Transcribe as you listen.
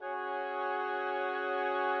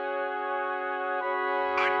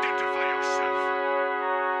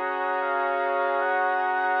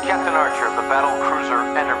Captain Archer of the battle cruiser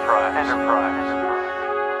Enterprise.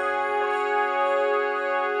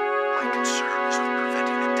 My concern is with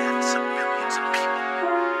preventing the deaths of millions of people.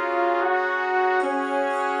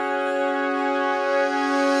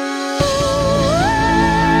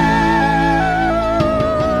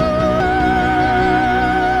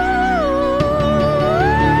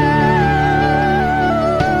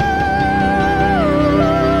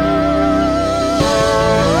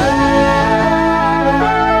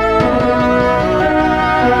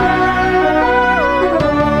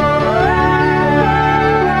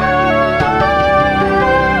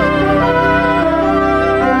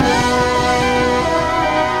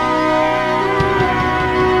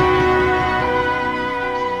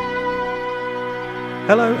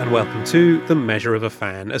 Hello and welcome to The Measure of a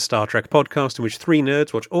Fan, a Star Trek podcast in which three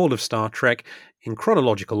nerds watch all of Star Trek in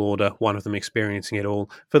chronological order, one of them experiencing it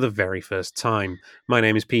all for the very first time. My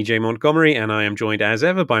name is PJ Montgomery and I am joined as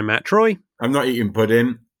ever by Matt Troy. I'm not eating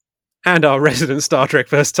pudding. And our resident Star Trek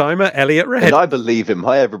first-timer, Elliot Red. And I believe him.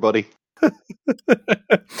 Hi, everybody.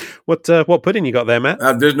 What pudding you got there, Matt?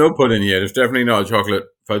 There's no pudding here. There's definitely not a chocolate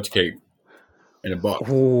fudge cake in a box.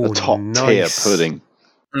 Ooh, A top-tier pudding.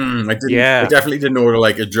 I definitely didn't order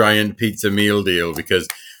like a giant pizza meal deal because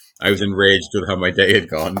I was enraged with how my day had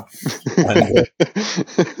gone.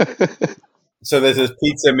 So there's this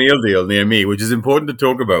pizza meal deal near me, which is important to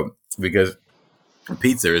talk about because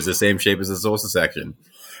pizza is the same shape as the saucer section.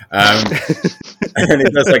 And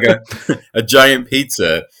it does like a giant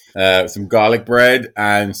pizza, some garlic bread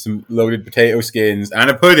and some loaded potato skins and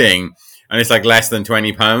a pudding. And it's like less than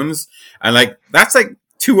 £20. And like, that's like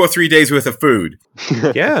 2 or 3 days worth of food.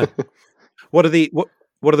 Yeah. What are the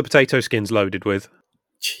potato skins loaded with?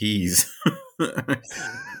 Cheese.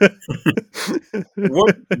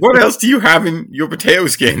 What else do you have in your potato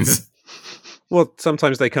skins? Well,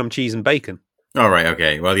 sometimes they come cheese and bacon. All right,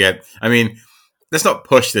 okay. Well, yeah. I mean, let's not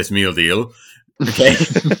push this meal deal. Okay,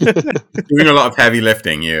 doing a lot of heavy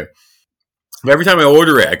lifting here. But every time I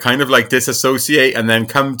order it, I kind of like disassociate and then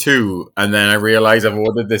come to, and then I realize I've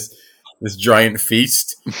ordered this giant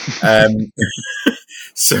feast.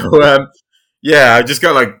 Yeah, I just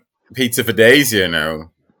got like pizza for days here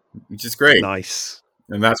now, which is great. Nice.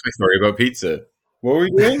 And that's my story about pizza. What were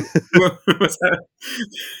we doing? What's that?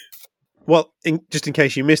 Well, just in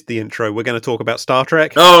case you missed the intro, we're going to talk about Star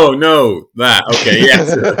Trek. Oh, no. That. Okay,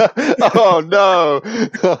 yes. Oh, no.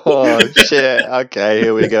 Oh, shit. Okay,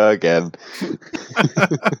 here we go again.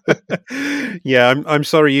 Yeah, I'm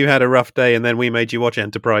sorry you had a rough day and then we made you watch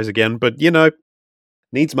Enterprise again, but, you know,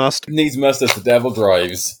 needs must. Needs must as the devil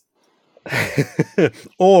drives.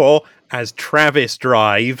 Or as Travis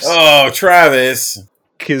drives. Oh, Travis.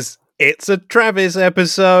 Because it's a Travis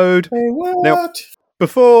episode. Hey, what? Now,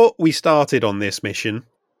 before we started on this mission,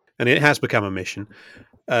 and it has become a mission,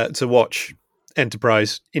 to watch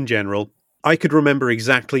Enterprise in general, I could remember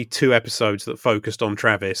exactly 2 episodes that focused on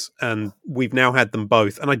Travis, and we've now had them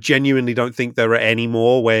both, and I genuinely don't think there are any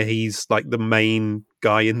more where he's like the main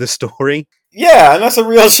guy in the story. Yeah, and that's a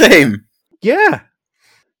real shame. Yeah.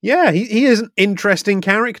 Yeah, he is an interesting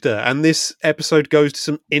character, and this episode goes to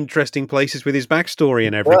some interesting places with his backstory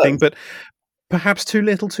and everything, but perhaps too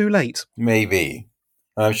little too late. Maybe.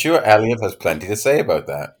 I'm sure Elliot has plenty to say about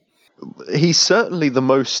that. He's certainly the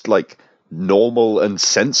most, like, normal and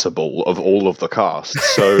sensible of all of the cast.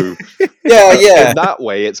 So, yeah. in that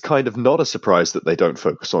way, it's kind of not a surprise that they don't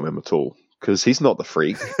focus on him at all, because he's not the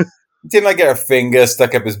freak. Didn't like get a finger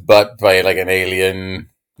stuck up his butt by like an alien,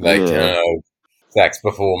 like, you know, sex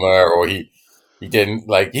performer, or he didn't,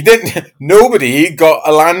 nobody got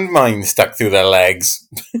a landmine stuck through their legs.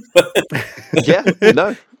 Yeah,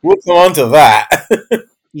 no. We'll come on to that.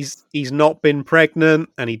 He's not been pregnant,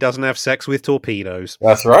 and he doesn't have sex with torpedoes.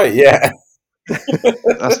 That's right, yeah.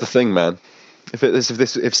 That's the thing, man.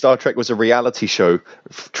 If Star Trek was a reality show,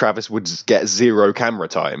 Travis would get 0 camera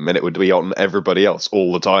time, and it would be on everybody else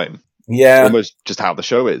all the time. Yeah. Almost just how the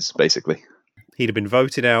show is, basically. He'd have been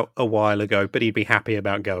voted out a while ago, but he'd be happy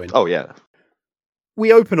about going. Oh, yeah.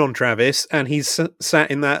 We open on Travis, and he's sat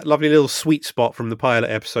in that lovely little sweet spot from the pilot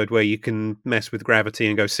episode where you can mess with gravity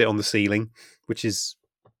and go sit on the ceiling, which is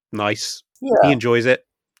nice. Yeah. He enjoys it.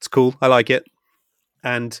 It's cool. I like it.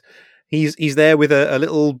 And he's there with a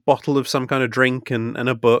little bottle of some kind of drink and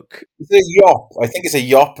a book. It's a yop. I think it's a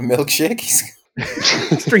yop milkshake.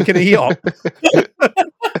 He's drinking a yop.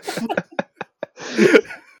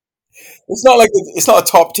 It's not a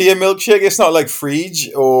top tier milkshake. It's not like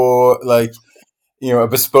Fr8er or like, you know, a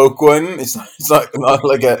bespoke one. It's not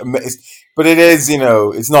like but it is, you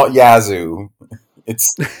know, it's not Yazoo.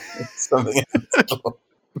 It's something else.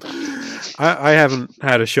 I haven't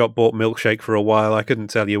had a shop bought milkshake for a while. I couldn't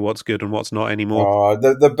tell you what's good and what's not anymore.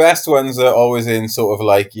 The best ones are always in sort of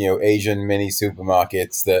like, Asian mini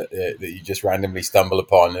supermarkets that you just randomly stumble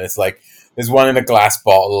upon. And it's like, there's one in a glass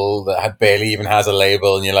bottle that barely even has a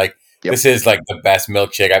label. And you're like, this is like the best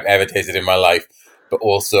milkshake I've ever tasted in my life. But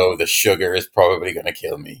also the sugar is probably going to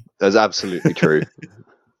kill me. That's absolutely true.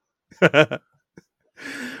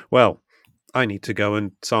 Well, I need to go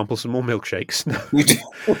and sample some more milkshakes.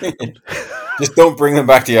 Just don't bring them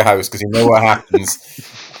back to your house because you know what happens.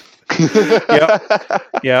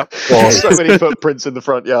 Yeah. So many footprints in the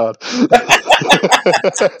front yard.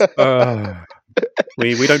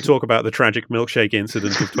 We don't talk about the tragic milkshake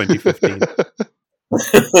incident of 2015.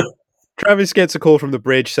 Travis gets a call from the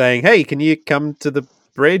bridge saying, "Hey, can you come to the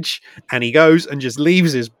bridge?" And he goes and just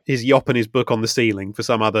leaves his yop and his book on the ceiling for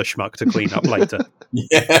some other schmuck to clean up later.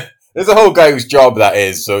 Yeah, there's a whole guy whose job that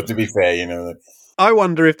is. So to be fair, I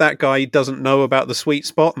wonder if that guy doesn't know about the sweet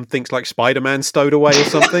spot and thinks like Spider-Man stowed away or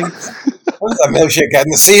something. What is that milkshake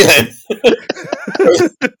getting the ceiling?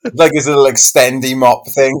 Like his little extendy mop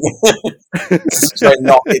thing. Just try to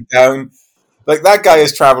knock it down. Like that guy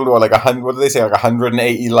has traveled like 100. What do they say? Like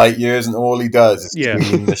 180 light years, and all he does is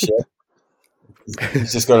clean the shit.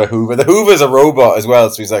 He's just got a Hoover. The Hoover's a robot as well,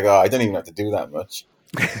 so he's like, I don't even have to do that much.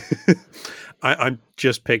 I'm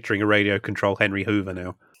just picturing a radio control Henry Hoover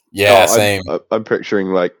now. Yeah, same. I'm picturing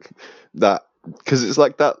like that because it's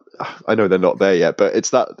like that. I know they're not there yet, but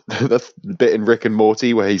it's that bit in Rick and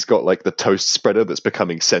Morty where he's got like the toast spreader that's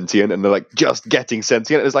becoming sentient, and they're like just getting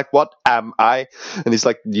sentient. And it's like, what am I? And he's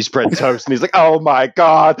like, you spread toast, and he's like, oh my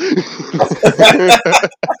god.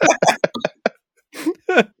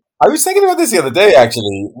 I was thinking about this the other day,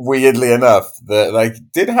 actually. Weirdly enough, that like,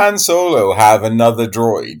 did Han Solo have another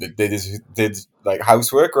droid that did like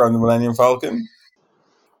housework around the Millennium Falcon?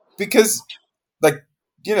 Because, like,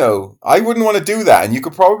 I wouldn't want to do that, and you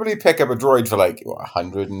could probably pick up a droid for like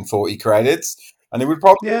 140 credits, and it would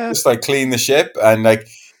probably just like clean the ship. And like,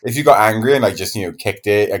 if you got angry and like just kicked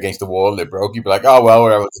it against the wall and it broke, you'd be like, oh well,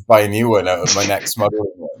 I'll just buy a new one out of my next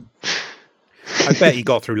smuggling one. I bet he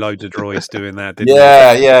got through loads of droids doing that, didn't he?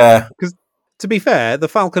 Yeah. Because, to be fair, the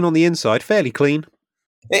Falcon on the inside, fairly clean.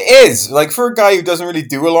 It is. Like, for a guy who doesn't really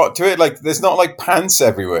do a lot to it, like, there's not, like, pants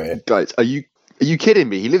everywhere. Guys, are you kidding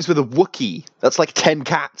me? He lives with a Wookiee. That's like 10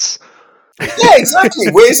 cats. Yeah, exactly.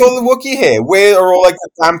 Where's all the Wookiee hair? Where are all, like, the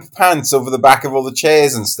damp pants over the back of all the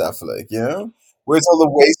chairs and stuff, like, Where's all the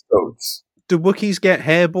waistcoats? Do Wookiees get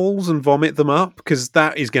hairballs and vomit them up? Because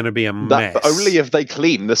that is going to be a mess. But only if they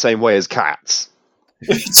clean the same way as cats.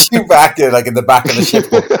 Chewbacca, like in the back of the ship.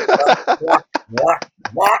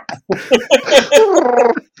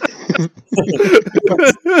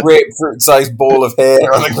 Grapefruit-sized ball of hair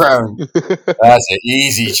on the ground. That's it.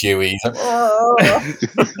 Easy, Chewie.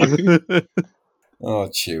 Oh,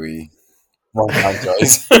 Chewie. Wrong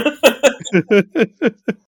franchise.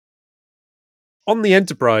 On the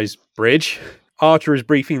Enterprise bridge, Archer is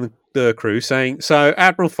briefing the crew saying, so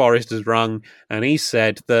Admiral Forrest has rung and he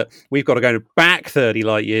said that we've got to go back 30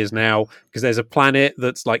 light years now because there's a planet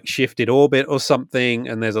that's like shifted orbit or something,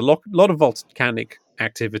 and there's a lot of volcanic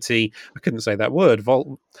activity. I couldn't say that word.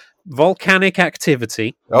 Volcanic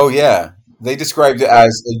activity. Oh, yeah. They described it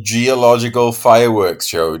as a geological fireworks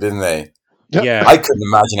show, didn't they? Yeah. I couldn't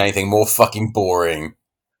imagine anything more fucking boring.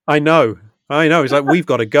 I know. It's like, we've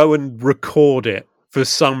got to go and record it for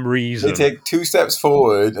some reason. They take 2 steps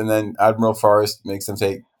forward, and then Admiral Forrest makes them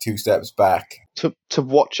take 2 steps back. To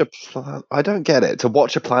watch I don't get it. To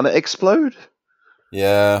watch a planet explode?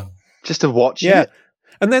 Yeah. Just to watch it?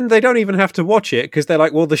 And then they don't even have to watch it, because they're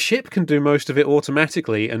like, well, the ship can do most of it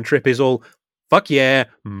automatically, and Trip is all, fuck yeah,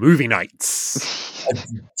 movie nights.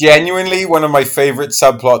 Genuinely one of my favourite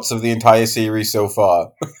subplots of the entire series so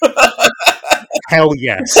far. Hell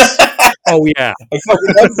yes. Oh, yeah. I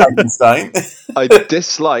fucking love Frankenstein. I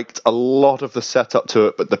disliked a lot of the setup to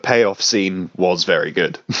it, but the payoff scene was very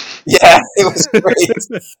good. Yeah, it was great.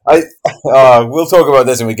 We'll talk about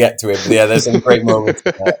this when we get to it, but yeah, there's some great moments.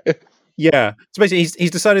 Yeah. So basically,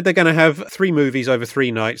 he's decided they're going to have 3 movies over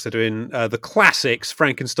 3 nights. They're doing the classics,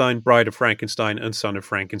 Frankenstein, Bride of Frankenstein, and Son of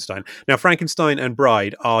Frankenstein. Now, Frankenstein and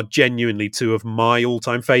Bride are genuinely 2 of my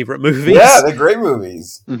all-time favourite movies. Yeah, they're great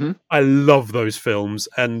movies. Mm-hmm. I love those films,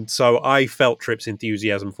 and so I felt Trip's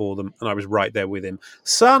enthusiasm for them, and I was right there with him.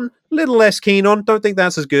 Son, little less keen on. Don't think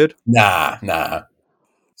that's as good. Nah.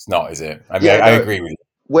 It's not, is it? I mean, I agree with you.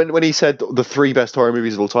 When he said the 3 best horror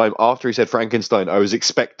movies of all time, after he said Frankenstein, I was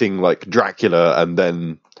expecting like Dracula and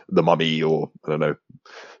then The Mummy, or I don't know,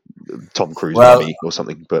 Tom Cruise Mummy or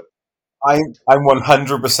something. But I'm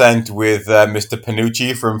 100% with Mr.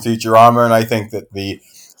 Panucci from Futurama, and I think that the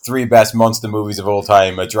three best monster movies of all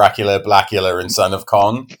time are Dracula, Blackula, and Son of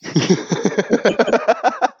Kong.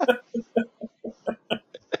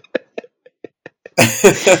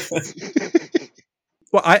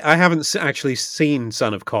 Well, I haven't actually seen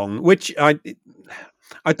Son of Kong, which I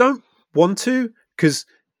don't want to, because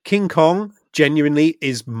King Kong genuinely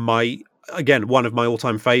is one of my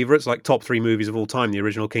all-time favorites, like top 3 movies of all time, the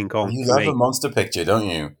original King Kong. You love a monster picture, don't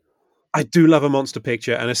you? I do love a monster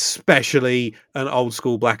picture, and especially an old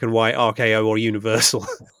school black and white RKO or Universal.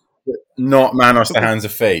 Not Manos, the Hands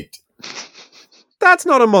of Fate. That's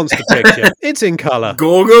not a monster picture. It's in colour.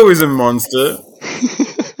 Gorgo is a monster.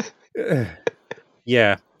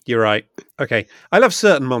 Yeah, you're right. Okay. I love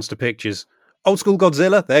certain monster pictures. Old school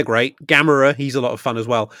Godzilla, they're great. Gamera, he's a lot of fun as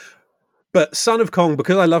well. But Son of Kong,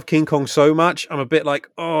 because I love King Kong so much, I'm a bit like,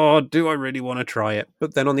 oh, do I really want to try it?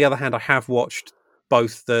 But then on the other hand, I have watched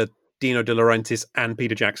both the Dino De Laurentiis and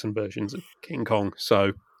Peter Jackson versions of King Kong,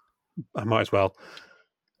 so I might as well.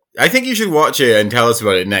 I think you should watch it and tell us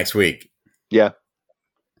about it next week. Yeah,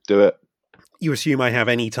 do it. You assume I have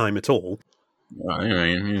any time at all. Well, I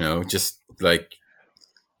mean, just like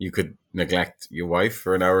you could neglect your wife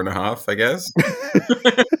for an hour and a half, I guess.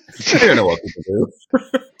 I don't know what people do.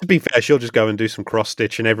 To be fair, she'll just go and do some cross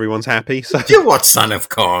stitch and everyone's happy. So You watch Son of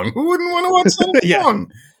Kong. Who wouldn't want to watch Son of Yeah.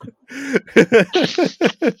 Kong?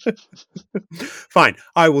 Fine,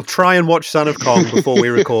 I will try and watch Son of Kong before we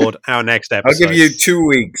record our next I'll episode. give you 2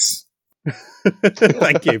 weeks.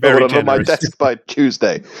 Thank you, I very want it on my generous. desk by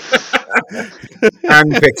Tuesday.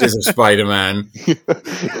 And pictures of Spider-Man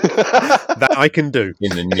That I can do.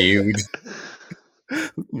 in the nude.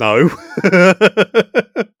 No.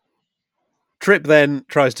 Trip then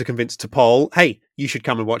tries to convince T'Pol, hey, you should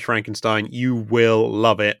come and watch Frankenstein. You will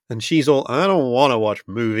love it. And she's all, I don't want to watch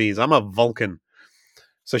movies. I'm a Vulcan.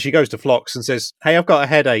 So she goes to Phlox and says, hey, I've got a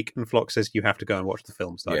headache. And Phlox says, you have to go and watch the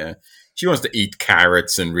films, though. Yeah. She wants to eat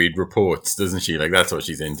carrots and read reports, doesn't she? Like, that's what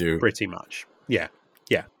she's into. Pretty much. Yeah.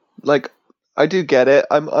 Like, I do get it.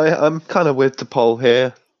 I'm kind of with T'Pol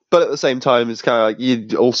here, but at the same time, it's kind of like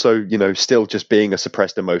you also, still just being a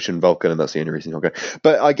suppressed emotion Vulcan, and that's the only reason you'll go.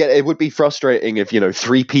 But I get it would be frustrating if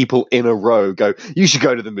 3 people in a row go, you should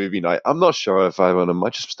go to the movie night. I'm not sure if I want to.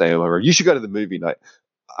 Might just stay in my room. You should go to the movie night.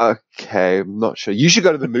 Okay, I'm not sure. You should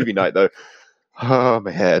go to the movie night though. Oh,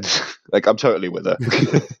 my head. Like, I'm totally with her.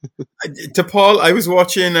 To Paul, I was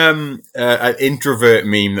watching an introvert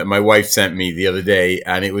meme that my wife sent me the other day,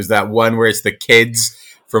 and it was that one where it's the kids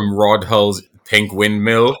from Rod Hull's Pink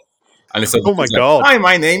Windmill. And it's Oh my God. Hi,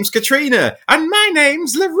 my name's Katrina, and my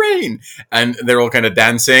name's Lorraine. And they're all kind of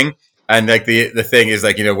dancing. And like the thing is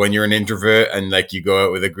like, when you're an introvert and like you go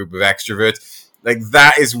out with a group of extroverts, like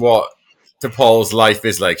that is what to Paul's life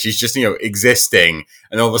is like. She's just, existing.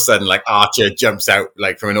 And all of a sudden, like Archer jumps out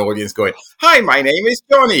like from an audience going, hi, my name is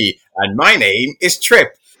Johnny. And my name is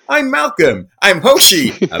Trip. I'm Malcolm. I'm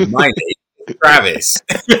Hoshi. And my name is Travis.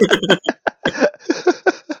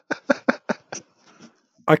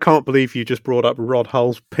 I can't believe you just brought up Rod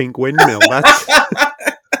Hull's Pink Windmill. That's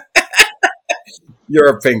You're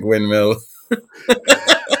a pink windmill.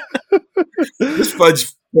 This fudge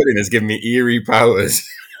pudding has given me eerie powers.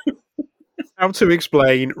 how to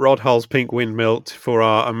explain Rod Hull's Pink Windmill for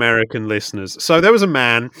our American listeners. So there was a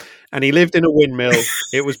man, and he lived in a windmill.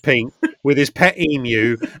 It was pink, with his pet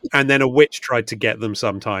emu, and then a witch tried to get them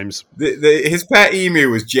sometimes. His pet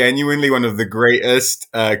emu was genuinely one of the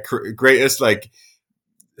greatest like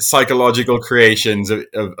psychological creations of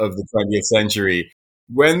the 20th century.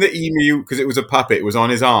 When the emu, because it was a puppet, was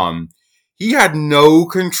on his arm, he had no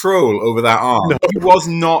control over that arm. No. He was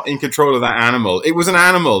not in control of that animal. It was an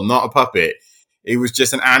animal, not a puppet. It was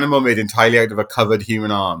just an animal made entirely out of a covered human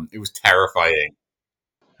arm. It was terrifying.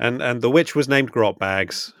 And the witch was named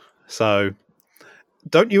Grotbags. So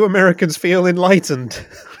don't you Americans feel enlightened?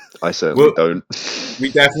 I certainly don't. We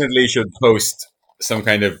definitely should post some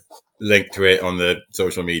kind of link to it on the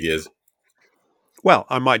social medias. Well,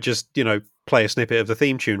 I might just, play a snippet of the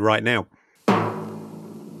theme tune right now.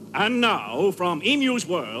 And now, from Emu's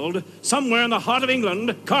World, somewhere in the heart of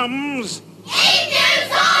England, comes...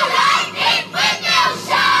 Emu's Alright Big Window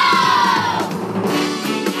Show!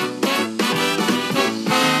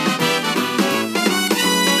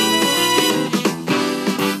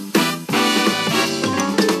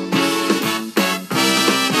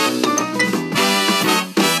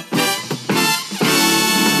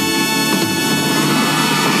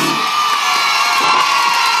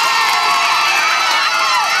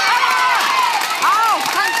 Oh,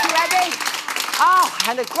 thank you, Eddie. Oh,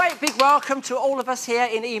 and a great big welcome to all of us here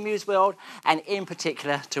in Emu's World, and in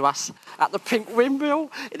particular to us at the Pink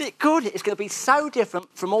Windmill. Isn't it good? It's going to be so different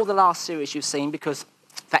from all the last series you've seen because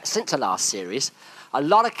fact, since the last series, a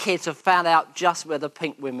lot of kids have found out just where the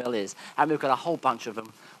pink windmill is. And we've got a whole bunch of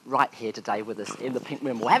them right here today with us in the pink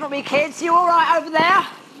windmill. Haven't we, kids? You all right over there?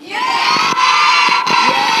 Yeah!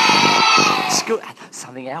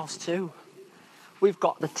 Something else, too. We've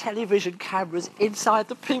got the television cameras inside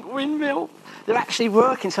the pink windmill. They're actually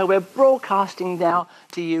working, so we're broadcasting now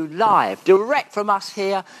to you live, direct from us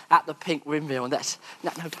here at the pink windmill. And that's...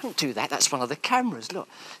 No, don't do that. That's one of the cameras. Look,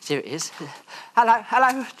 there it is.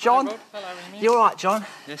 Hello, John. Hello, Amy. You all right, John?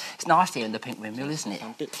 Yes. It's nice here in the pink windmill, isn't it?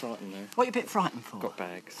 I'm a bit frightened, though. What are you a bit frightened for? Got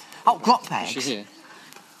bags. Oh, got bags? She's here.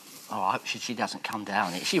 Oh, I hope she doesn't come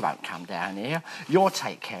down here. She won't come down here. You'll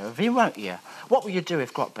take care of him, won't you? What will you do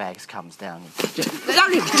if Grotbags comes down here?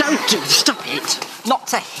 Don't do... Stop it. Not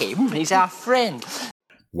to him. He's our friend.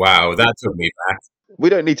 Wow, that took me back. We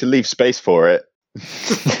don't need to leave space for it.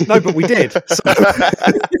 No, but we did. So.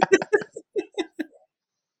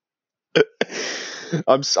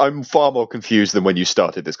 I'm far more confused than when you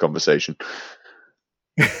started this conversation.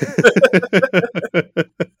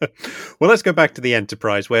 Well, let's go back to the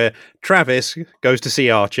Enterprise, where Travis goes to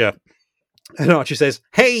see Archer, and Archer says,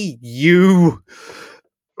 "Hey, you!"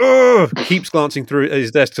 Keeps glancing through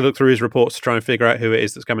his desk to look through his reports to try and figure out who it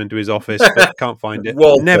is that's come into his office, but can't find it.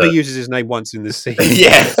 Walter. Never uses his name once in this scene.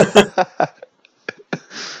 Yeah.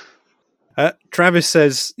 Travis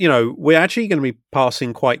says, we're actually going to be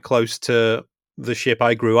passing quite close to the ship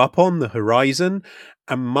I grew up on, the Horizon,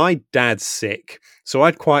 and my dad's sick, so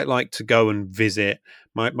I'd quite like to go and visit.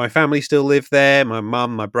 My family still live there, my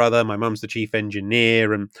mum, my brother, my mum's the chief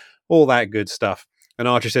engineer, and all that good stuff. And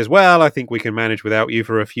Archer says, well, I think we can manage without you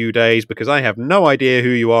for a few days, because I have no idea who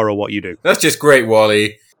you are or what you do. That's just great,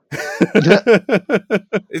 Wally.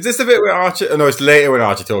 Is this the bit where Archer... Oh, no, it's later when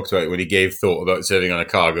Archer talks about it, when he gave thought about serving on a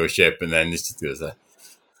cargo ship, and then just goes,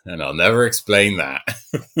 and I'll never explain that.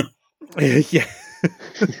 Yeah.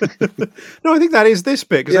 No, I think that is this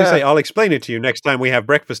bit, because they say, I'll explain it to you next time we have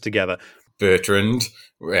breakfast together. Bertrand,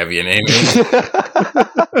 whatever your name is.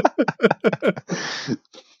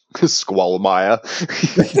 Squallmire.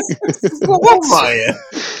 Squallmire?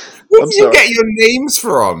 Where do you get your names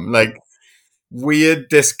from? Like, weird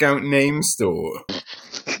discount name store?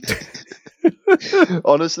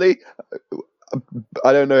 Honestly,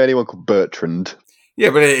 I don't know anyone called Bertrand. Yeah,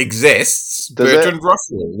 but it exists. Bertrand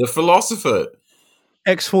Russell, the philosopher.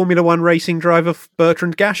 Ex-Formula One racing driver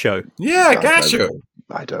Bertrand Gasho. Yeah, Gasho.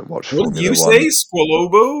 I don't watch What did you Formula say?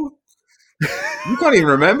 Squalobo? You can't even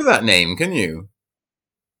remember that name, can you?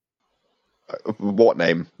 What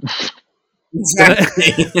name?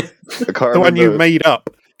 Exactly. I can't The remember. one you made up.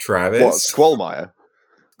 Travis? What, Squallmire?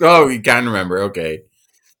 Oh, you can remember. Okay.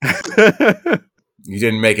 You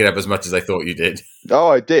didn't make it up as much as I thought you did. Oh,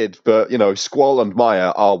 I did, but, Squall and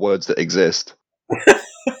Mire are words that exist.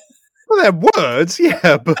 Well, they're words,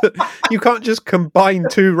 yeah, but you can't just combine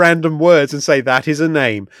two random words and say that is a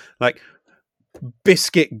name. Like,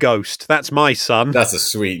 Biscuit Ghost, that's my son. That's a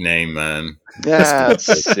sweet name, man. Yeah,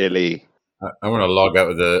 that's silly. I want to log out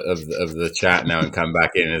of the chat now and come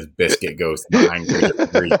back in as Biscuit Ghost. Angry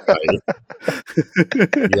delivery guy.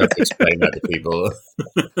 You have to explain that to people.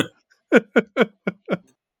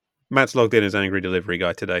 Matt's logged in as Angry Delivery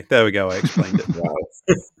Guy today. There we go, I explained it. Wow.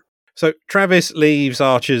 So Travis leaves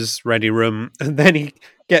Archer's ready room, and then he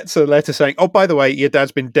gets a letter saying, oh, by the way, your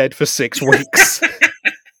dad's been dead for 6 weeks.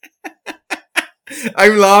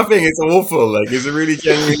 I'm laughing. It's awful. Like, it's a really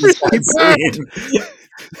genuinely sad scene.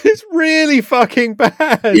 It's really fucking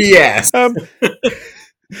bad. Yes.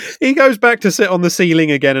 He goes back to sit on the ceiling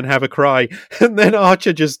again and have a cry, and then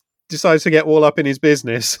Archer just decides to get all up in his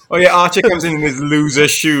business. Oh yeah, Archer comes in his loser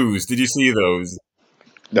shoes. Did you see those?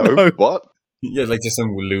 No. What? He had like just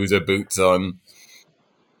some loser boots on.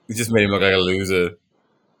 It just made him look like a loser.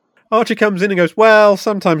 Archer comes in and goes, well,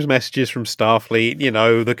 sometimes messages from Starfleet,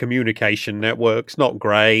 the communication network's not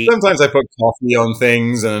great. Sometimes I put coffee on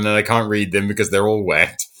things and then I can't read them because they're all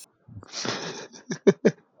wet.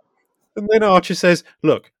 And then Archer says,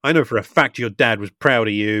 look, I know for a fact your dad was proud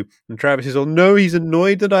of you. And Travis says, oh no, he's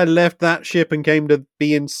annoyed that I left that ship and came to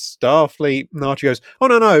be in Starfleet. And Archer goes, oh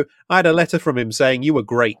no, I had a letter from him saying you were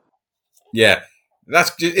great. Yeah.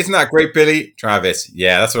 Isn't that great, Billy? Travis.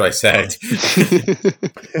 Yeah, that's what I said.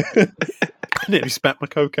 I nearly spat my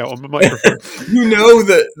Coke out on my microphone. You know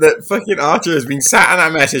that fucking Archer has been sat on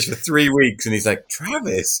that message for 3 weeks and he's like,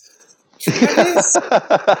 Travis? Travis,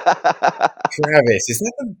 is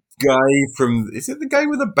that the guy from... Is it the guy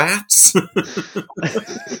with the bats?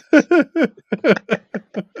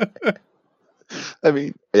 I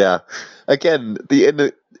mean, yeah. Again,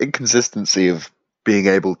 the inconsistency of being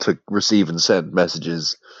able to receive and send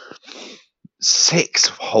messages 6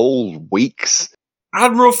 whole weeks.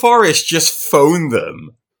 Admiral Forrest just phoned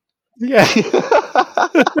them. Yeah.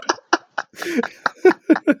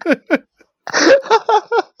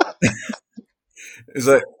 It's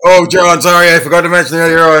like, oh, John, sorry, I forgot to mention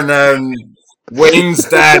earlier on, Wayne's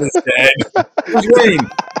dad is dead. Who's Wayne?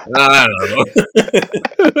 I don't know.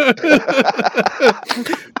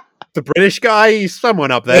 The British guy,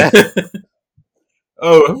 someone up there.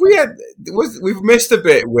 Oh, have we've missed a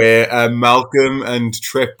bit where Malcolm and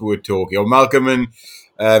Trip were talking, or Malcolm and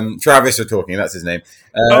Travis were talking. That's his name.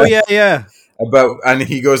 Oh yeah. And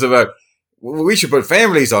he goes about, well, we should put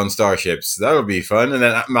families on starships. That'll be fun. And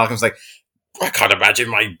then Malcolm's like, I can't imagine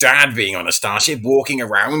my dad being on a starship, walking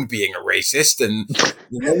around being a racist, and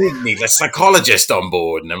we need a psychologist on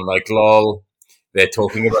board. And I'm like, lol, they're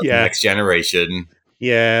talking about the next generation.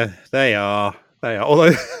 Yeah, they are.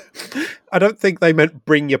 Although I don't think they meant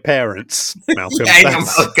bring your parents, Malcolm.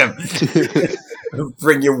 Malcolm.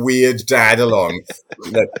 Bring your weird dad along.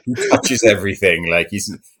 He touches everything. Like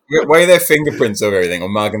why are there fingerprints over everything? Or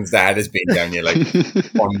Malcolm's dad has been down here, like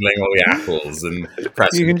fondling all the apples and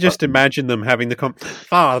pressing. You can just imagine them having the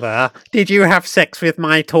Father, did you have sex with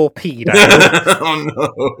my torpedo? Oh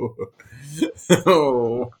no!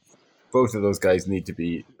 Oh, both of those guys need to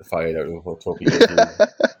be fired out of the torpedo.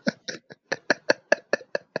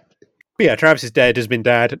 But yeah, Travis is dead. Has been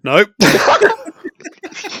dad. Nope.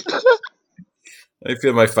 I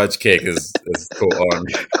feel my fudge cake has caught on.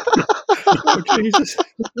 Oh, Jesus.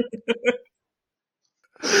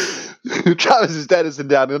 Travis is dead as in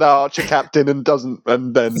down an Archer captain and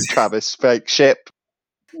then Travis fake ship.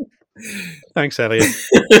 Thanks, Elliot.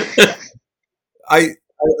 I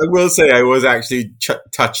will say I was actually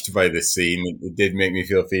touched by this scene. It did make me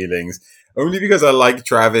feel feelings, only because I like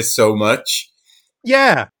Travis so much.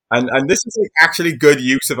 Yeah, and this is actually good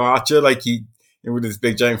use of Archer. Like he, with his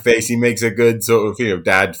big giant face, he makes a good sort of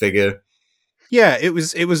dad figure. Yeah, it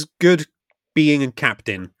was good being a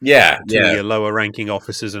captain. Yeah, to your lower ranking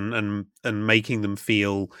officers and making them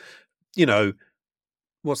feel,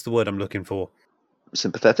 what's the word I'm looking for?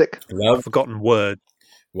 Sympathetic? Love. Forgotten word.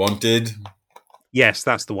 Wanted. Yes,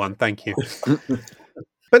 that's the one. Thank you.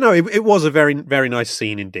 But no, it was a very, very nice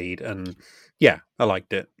scene indeed. And yeah, I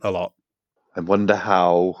liked it a lot. I wonder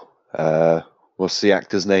how, what's the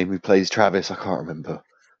actor's name who plays Travis? I can't remember.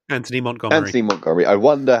 Anthony Montgomery. I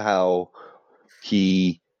wonder how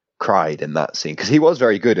he cried in that scene, because he was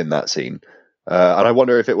very good in that scene. And I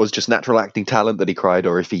wonder if it was just natural acting talent that he cried,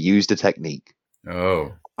 or if he used a technique.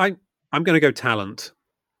 Oh. I'm going to go talent.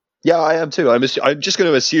 Yeah, I am too. I'm just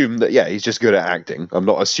going to assume that, he's just good at acting. I'm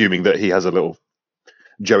not assuming that he has a little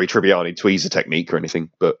Joey Tribbiani tweezer technique or anything,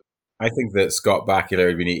 but... I think that Scott Bakula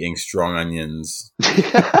had been eating strong onions.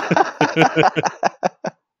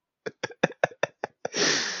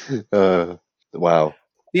 Wow.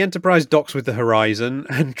 The Enterprise docks with the Horizon,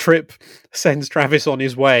 and Trip sends Travis on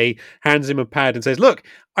his way, hands him a pad and says, look,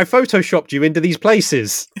 I photoshopped you into these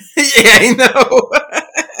places. Yeah, I know.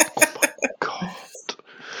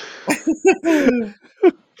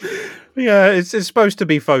 Yeah, it's supposed to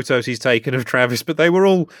be photos he's taken of Travis, but they were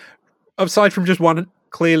all, aside from just one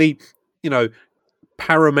clearly,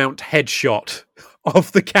 paramount headshot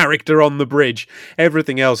of the character on the bridge,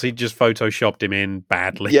 everything else he just photoshopped him in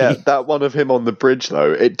badly. Yeah, that one of him on the bridge,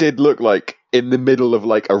 though, it did look like in the middle of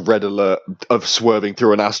like a red alert of swerving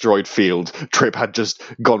through an asteroid field, Trip had just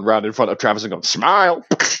gone round in front of Travis and gone, smile!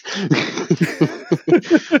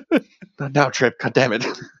 Now, Trip, God damn it.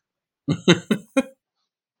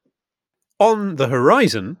 On the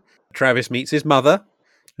Horizon, Travis meets his mother,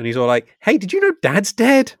 and he's all like, hey, did you know Dad's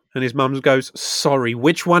dead? And his mum goes, sorry,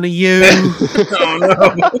 which one are you?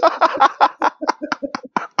 Oh,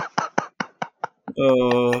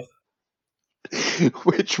 no.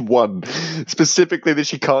 Which one? Specifically that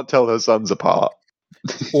she can't tell her sons apart.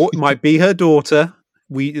 Or it might be her daughter.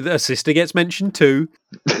 Her sister gets mentioned too.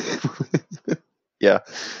 Yeah,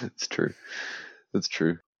 it's true. That's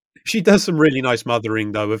true. She does some really nice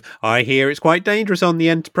mothering, though, of, I hear it's quite dangerous on the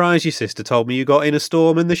Enterprise. Your sister told me you got in a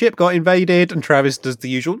storm and the ship got invaded. And Travis does the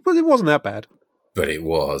usual. Well, it wasn't that bad. But it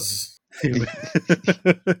was.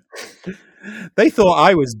 They thought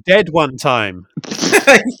I was dead one time.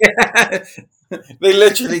 Yeah. They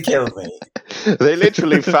literally killed me. They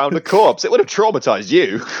literally found a corpse. It would have traumatized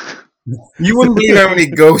you. You wouldn't believe how many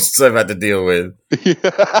ghosts I've had to deal with.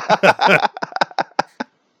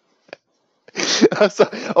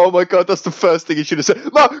 Oh my god, that's the first thing you should have said.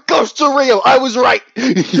 No, ghosts are real. I was right.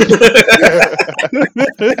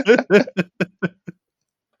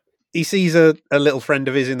 He sees a little friend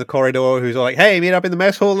of his in the corridor who's like, hey, meet up in the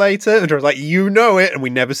mess hall later. And Troy's like, you know it. And we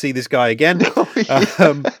never see this guy again. Oh,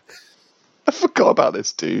 yeah. I forgot about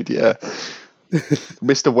this dude, yeah.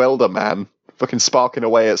 Mr. Welder Man, fucking sparking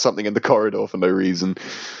away at something in the corridor for no reason.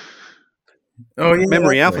 Oh, yeah.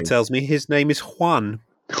 Memory that's Alpha right. tells me his name is Juan.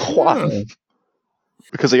 Juan.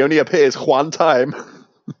 Because he only appears one time.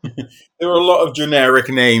 There were a lot of generic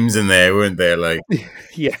names in there, weren't there? Like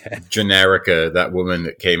Yeah. Generica, that woman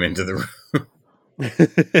that came into the room.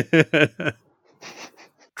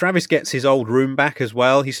 Travis gets his old room back as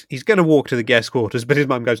well. He's going to walk to the guest quarters, but his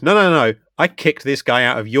mum goes, no. I kicked this guy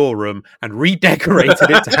out of your room and redecorated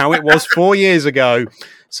it to how it was 4 years ago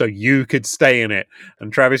so you could stay in it.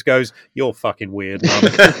 And Travis goes, you're fucking weird, mum.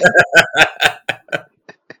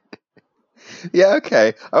 Yeah,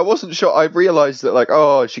 okay. I wasn't sure. I realised that, like,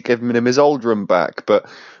 oh, she gave him his old room back, but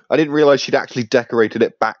I didn't realise she'd actually decorated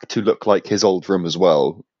it back to look like his old room as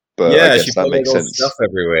well. But I guess she that put makes little sense. stuff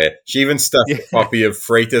everywhere. She even stuffed a copy of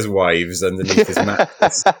Fr8er's Wives underneath his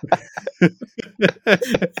mattress.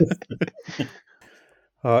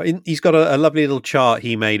 He's got a lovely little chart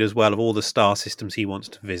he made as well of all the star systems he wants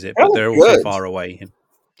to visit, but Oh, they're all so good. far away.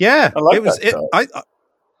 Yeah, I like it was. that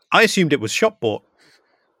I assumed it was shop bought.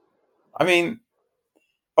 I mean,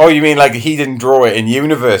 oh, you mean like he didn't draw it in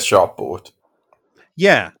Universe Shop bought?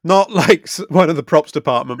 Yeah, not like one of the props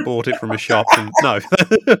department bought it from a shop. And no,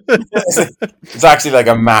 It's actually like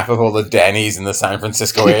a map of all the Denny's in the San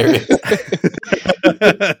Francisco area.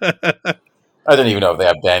 I don't even know if they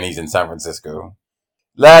have Denny's in San Francisco.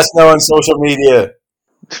 Let us know on social media.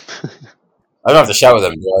 I don't have to shout at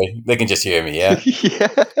them, do I? They can just hear me, yeah?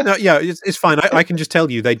 yeah, it's fine. I can just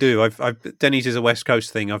tell you they do. Denny's is a West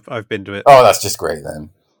Coast thing. I've been to it. Oh, that's just great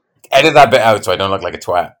then. Edit that bit out so I don't look like a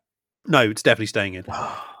twat. No, it's definitely staying in.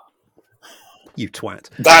 You twat.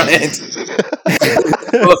 Damn it!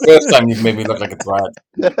 For the first time you've made me look like a twat.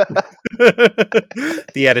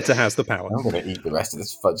 The editor has the power. I'm going to eat the rest of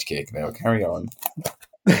this fudge cake now. Carry on.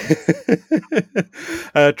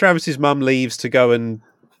 Travis's mum leaves to go and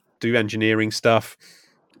do engineering stuff.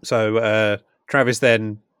 So Travis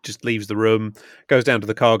then just leaves the room, goes down to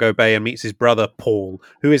the cargo bay and meets his brother, Paul,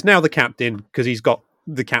 who is now the captain because he's got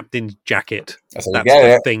the captain's jacket. That's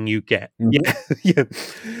the thing you get. Mm-hmm. Yeah.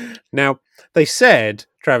 Now, they said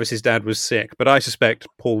Travis's dad was sick, but I suspect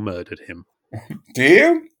Paul murdered him. Do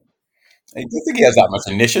you? I don't think he has that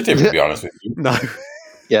much initiative, to be honest with you. No.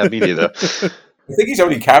 Yeah, me neither. I think he's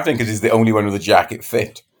only captain because he's the only one with a jacket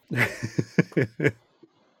fit.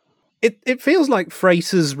 It feels like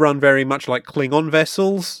freighters run very much like Klingon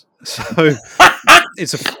vessels. So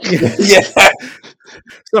it's yeah.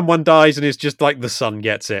 Someone dies and it's just like the sun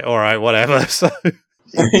gets it. All right, whatever. So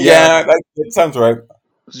yeah, it sounds right.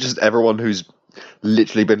 It's just everyone who's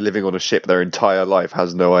literally been living on a ship their entire life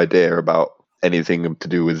has no idea about anything to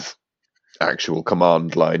do with actual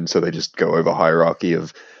command line, so they just go over hierarchy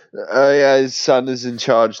of, yeah, his son is in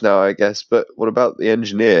charge now, I guess, but what about the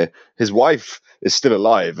engineer? His wife is still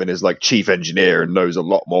alive and is like chief engineer and knows a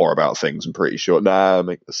lot more about things, I'm pretty sure. Nah,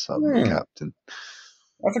 make the son the captain.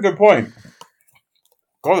 That's a good point.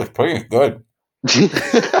 God, this pudding is good.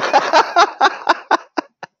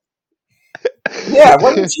 Yeah,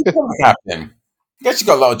 why didn't she become a captain? I guess she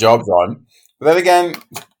got a lot of jobs on. But then again,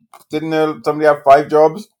 didn't somebody have 5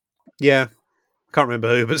 jobs? Yeah. Can't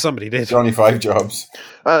remember who, but somebody did. There are only 5 jobs.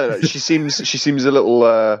 I don't know. She seems a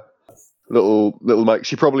little Mike.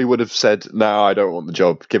 She probably would have said, "No, I don't want the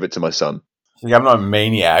job. Give it to my son." Yeah, I'm not a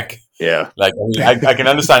maniac. Yeah, like I can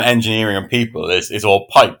understand engineering and people. It's all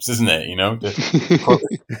pipes, isn't it? You know,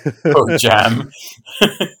 put jam.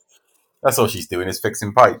 That's all she's doing is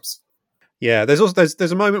fixing pipes. Yeah, there's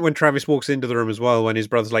a moment when Travis walks into the room as well when his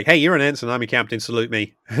brother's like, "Hey, you're an ensign. I'm a captain. Salute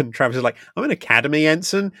me." And Travis is like, "I'm an academy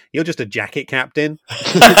ensign. You're just a jacket captain."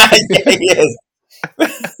 Yeah, he is.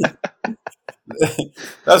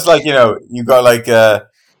 That's like, you know, you got like the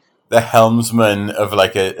helmsman of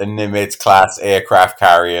like a Nimitz class aircraft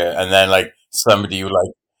carrier, and then like somebody who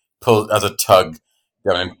like pulls as a tug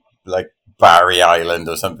down in like Barry Island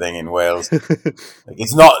or something in Wales. Like,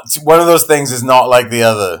 it's not one of those things. Is not like the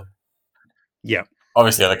other. Yeah.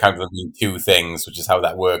 Obviously, on account of them being 2 things, which is how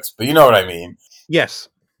that works. But you know what I mean. Yes.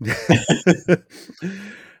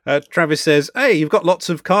 Travis says, "Hey, you've got lots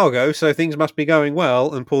of cargo, so things must be going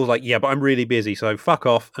well." And Paul's like, "Yeah, but I'm really busy, so fuck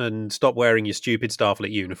off and stop wearing your stupid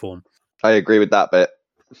Starfleet uniform." I agree with that bit.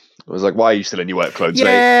 I was like, "Why are you still in your work clothes,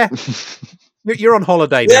 yeah. mate?" You're on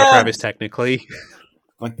holiday now, Travis, technically.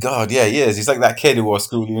 My God, yeah, he is. He's like that kid who wore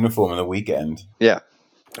school uniform on the weekend. Yeah.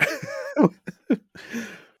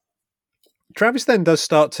 Travis then does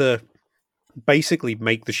start to basically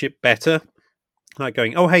make the ship better. Like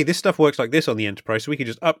going, "Oh, hey, this stuff works like this on the Enterprise, so we can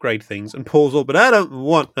just upgrade things." And Paul's all, "But I don't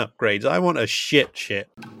want upgrades. I want a shit."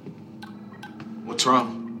 What's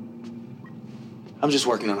wrong? I'm just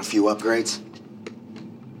working on a few upgrades.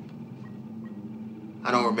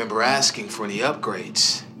 I don't remember asking for any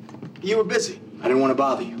upgrades. You were busy. I didn't want to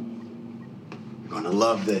bother you. You're gonna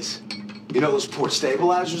love this. You know those port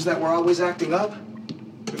stabilizers that were always acting up?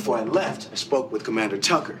 Before I left, I spoke with Commander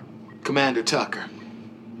Tucker. Commander Tucker.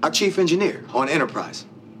 Our chief engineer on Enterprise.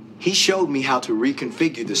 He showed me how to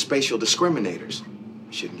reconfigure the spatial discriminators.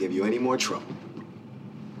 Shouldn't give you any more trouble.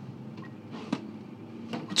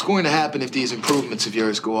 What's going to happen if these improvements of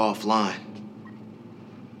yours go offline?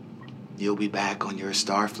 You'll be back on your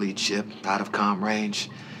Starfleet ship, out of comm range.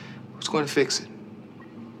 Who's going to fix it?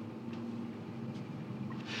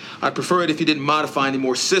 I'd prefer it if you didn't modify any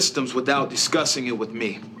more systems without discussing it with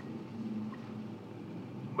me.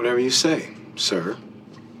 Whatever you say, sir.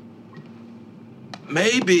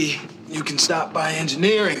 Maybe you can stop by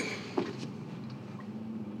engineering.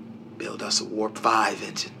 Build us a Warp 5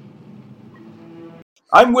 engine.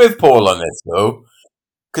 I'm with Paul on this, though,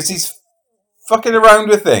 because he's fucking around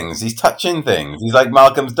with things. He's touching things. He's like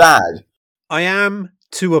Malcolm's dad. I am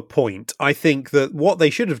to a point. I think that what they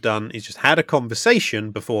should have done is just had a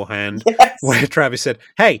conversation beforehand where Travis said,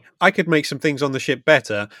 hey, I could make some things on the ship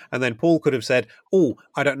better. And then Paul could have said, oh,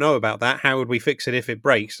 I don't know about that. How would we fix it if it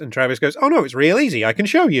breaks? And Travis goes, oh, no, it's real easy. I can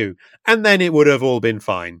show you. And then it would have all been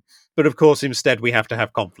fine. But of course, instead, we have to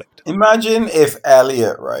have conflict. Imagine if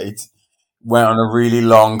Elliot, right, went on a really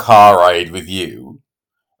long car ride with you,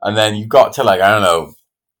 and then you got to, like, I don't know,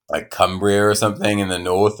 like Cumbria or something in the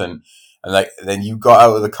north, and like then you got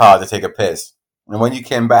out of the car to take a piss, and when you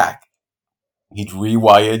came back, he'd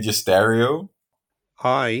rewired your stereo.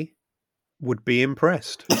 I would be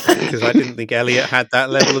impressed because I didn't think Elliot had that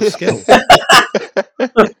level of skill.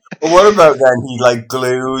 Well, what about then he like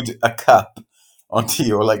glued a cup onto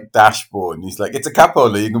your like dashboard, and he's like, it's a cup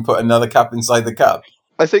holder, you can put another cup inside the cup.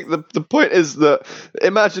 I think the point is that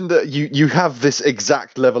imagine that you have this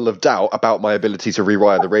exact level of doubt about my ability to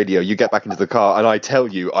rewire the radio. You get back into the car and I tell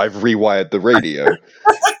you I've rewired the radio.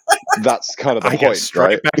 That's kind of the I point, get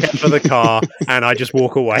straight right? back out of the car and I just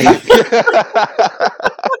walk away.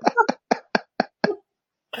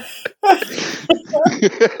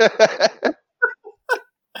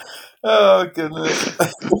 Oh, goodness.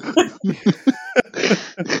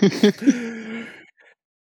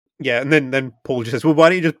 Yeah, and then Paul just says, well, why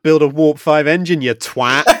don't you just build a Warp 5 engine, you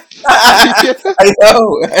twat? I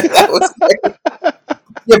know. That was like,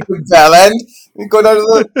 you big bell end. We go down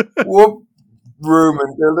to the warp room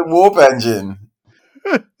and build a warp engine.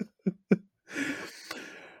 I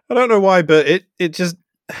don't know why, but it just...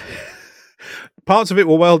 Parts of it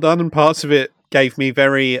were well done and parts of it gave me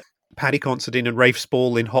very Paddy Considine and Rafe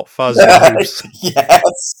Spall in Hot Fuzz vibes.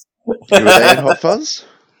 Yes. Who were they in Hot Fuzz?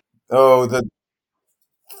 Oh, the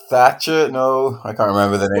Thatcher? No, I can't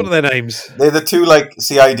remember the name. What are their names? They're the two like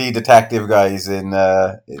CID detective guys in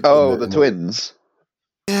the twins.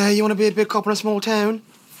 Yeah, you want to be a big cop in a small town?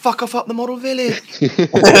 Fuck off up the model village.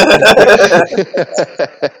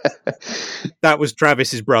 That was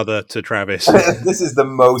Travis's brother to Travis. This is the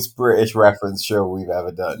most British reference show we've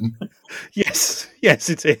ever done. Yes,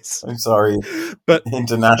 it is. I'm sorry, but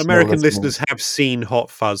international American listeners have seen Hot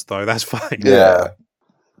Fuzz, though. That's fine. Yeah,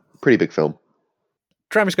 pretty big film.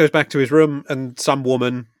 Travis goes back to his room, and some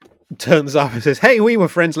woman turns up and says, "Hey, we were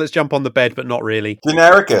friends. Let's jump on the bed," but not really.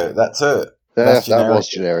 Generica, that's it. That was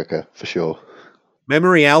Generica for sure.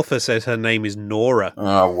 Memory Alpha says her name is Nora.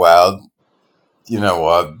 Oh well, you know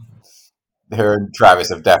what? Her and Travis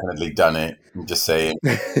have definitely done it. I'm just saying.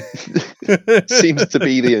 Seems to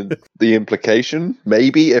be the implication.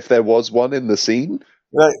 Maybe if there was one in the scene.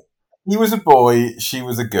 Like, he was a boy, she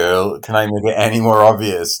was a girl. Can I make it any more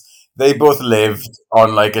obvious? They both lived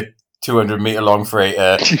on like a 200-meter long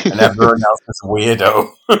freighter, and everyone else was a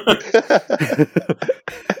weirdo.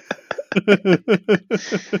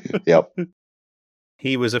 Yep.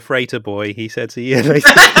 He was a freighter boy, he said a year later.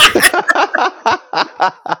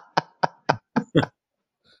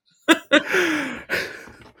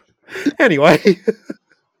 Anyway,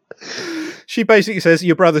 she basically says,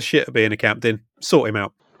 your brother's shit at being a captain, sort him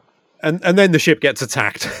out. And then the ship gets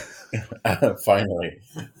attacked. Finally.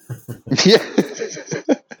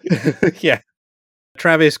 Yeah.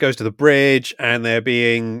 Travis goes to the bridge and they're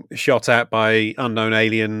being shot at by unknown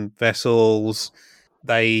alien vessels.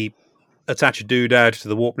 They attach a doodad to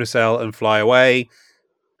the warp nacelle and fly away.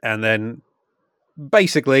 And then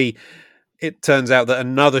basically it turns out that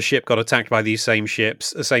another ship got attacked by these same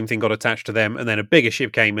ships. The same thing got attached to them. And then a bigger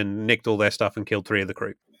ship came and nicked all their stuff and killed 3 of the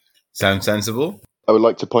crew. Sounds sensible. I would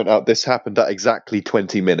like to point out this happened at exactly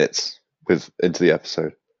 20 minutes into the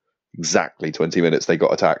episode. Exactly 20 minutes they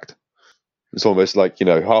got attacked. It's almost like,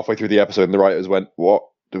 halfway through the episode and the writers went, what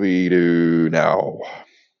do we do now?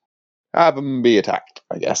 Have them be attacked,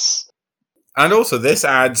 I guess. And also, this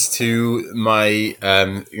adds to my,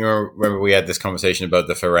 remember we had this conversation about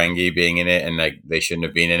the Ferengi being in it and like they shouldn't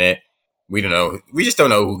have been in it. We don't know. We just don't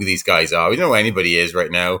know who these guys are. We don't know who anybody is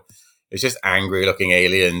right now. It's just angry-looking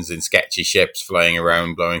aliens in sketchy ships flying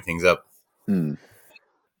around, blowing things up.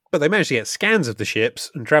 But they managed to get scans of the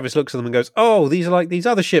ships, and Travis looks at them and goes, "Oh, these are like these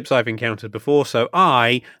other ships I've encountered before, so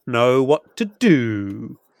I know what to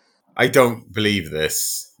do." I don't believe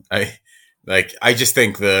this. I just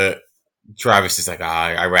think that Travis is like,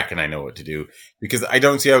 I reckon I know what to do, because I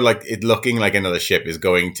don't see how like it looking like another ship is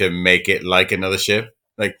going to make it like another ship.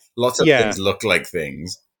 Like lots of things look like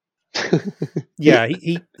things. Yeah,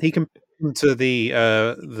 he compared them to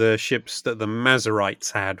the ships that the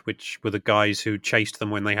Mazarites had, which were the guys who chased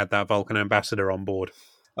them when they had that Vulcan ambassador on board.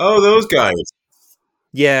 Oh, those guys.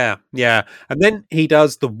 Yeah. And then he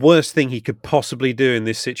does the worst thing he could possibly do in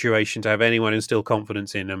this situation to have anyone instill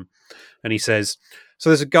confidence in him. And he says, "So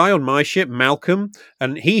there's a guy on my ship, Malcolm,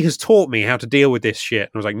 and he has taught me how to deal with this shit."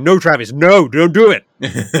 And I was like, "No, Travis, no, don't do it."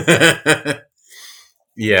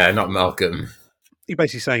 Yeah, not Malcolm. He's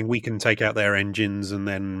basically saying we can take out their engines and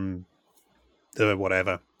then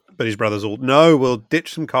whatever. But his brother's all, "No, we'll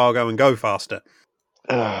ditch some cargo and go faster."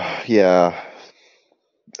 Yeah.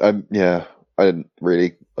 I didn't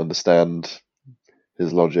really understand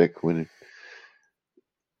his logic when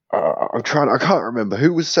I can't remember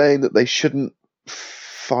who was saying that they shouldn't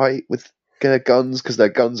fight with their guns because their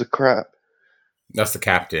guns are crap. That's the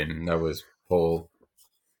captain. That was Paul.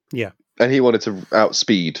 Yeah. And he wanted to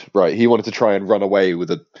outspeed, right? He wanted to try and run away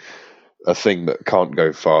with a thing that can't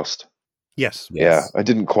go fast. Yes. Yeah, I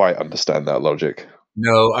didn't quite understand that logic.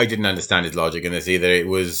 No, I didn't understand his logic in this either. It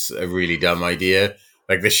was a really dumb idea.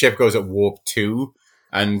 Like the ship goes at warp 2,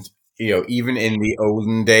 and even in the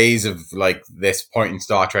olden days of like this point in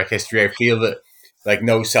Star Trek history, I feel that like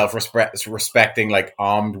no self-respecting like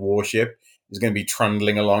armed warship is going to be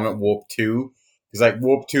trundling along at warp 2, because like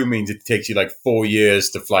warp 2 means it takes you like 4 years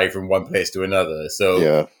to fly from one place to another.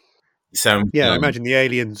 So I imagine the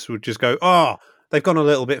aliens would just go, "Oh, they've gone a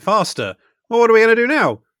little bit faster. Well, what are we going to do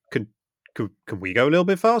now? Can we go a little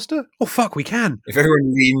bit faster? Oh fuck, we can." If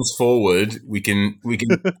everyone leans forward, we can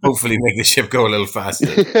hopefully make the ship go a little faster.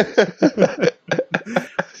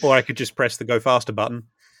 Or I could just press the go faster button.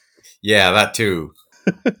 Yeah, that too.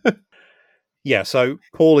 Yeah, so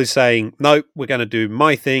Paul is saying, "No, we're going to do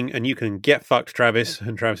my thing and you can get fucked, Travis."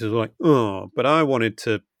 And Travis is like, "Oh, but I wanted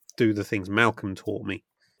to do the things Malcolm taught me."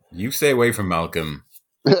 You stay away from Malcolm.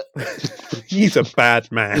 He's a bad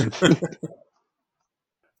man.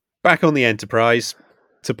 Back on the Enterprise,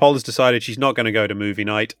 T'Pol has decided she's not going to go to movie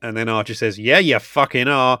night, and then Archer says, "Yeah, you fucking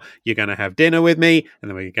are. You're going to have dinner with me,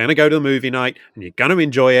 and then we're going to go to the movie night, and you're going to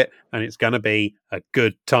enjoy it, and it's going to be a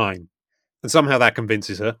good time." And somehow that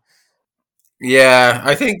convinces her. Yeah,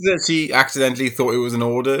 I think that she accidentally thought it was an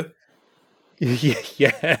order. Yeah.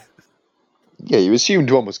 Yeah, you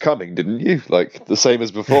assumed one was coming, didn't you? Like, the same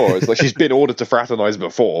as before. It's like she's been ordered to fraternize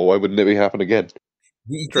before. Why wouldn't it happen again?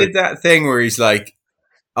 He did that thing where he's like,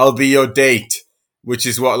 "I'll be your date," which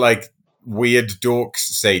is what like weird dorks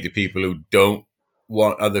say to people who don't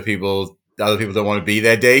want other people don't want to be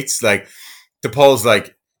their dates. Like, Paul's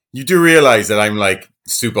like, "You do realize that I'm like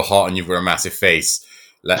super hot and you've got a massive face.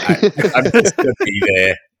 Like, I'm just going to be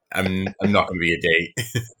there. I'm not going to be a date."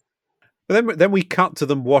 But then we cut to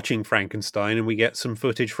them watching Frankenstein, and we get some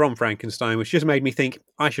footage from Frankenstein, which just made me think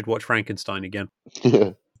I should watch Frankenstein again.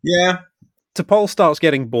 Yeah. T'Pol starts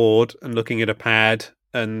getting bored and looking at a pad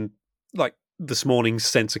and like this morning's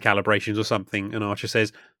sensor calibrations or something, and Archer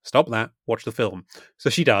says, "Stop that, watch the film." So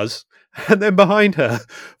she does, and then behind her,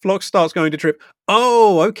 Phlox starts going to trip.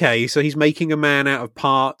 "Oh, okay, so he's making a man out of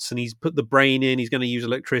parts and he's put the brain in, he's going to use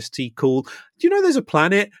electricity, cool. Do you know there's a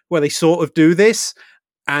planet where they sort of do this?"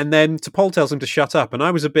 And then T'Pol tells him to shut up, and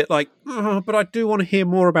I was a bit like, but I do want to hear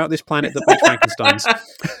more about this planet that makes Frankensteins.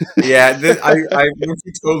 Yeah, when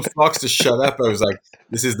she told Fox to shut up, I was like,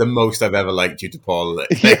 "This is the most I've ever liked you, T'Pol."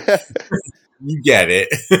 Like, you get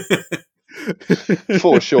it.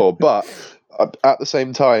 For sure, but at the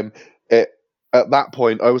same time, at that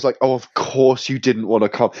point, I was like, "Oh, of course you didn't want to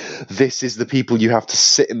come. This is the people you have to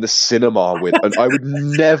sit in the cinema with." And I would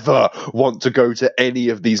never want to go to any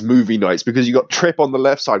of these movie nights, because you got Trip on the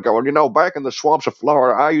left side going, "Back in the swamps of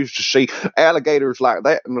Florida, I used to see alligators like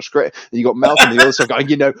that in the script." And you got Malcolm on the other side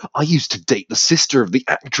going, "I used to date the sister of the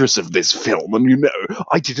actress of this film, and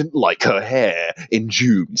I didn't like her hair in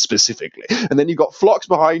June specifically." And then you got Phlox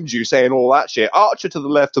behind you saying all that shit, Archer to the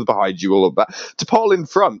left and behind you, all of that, T'Pol in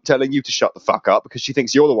front telling you to shut the fuck up because she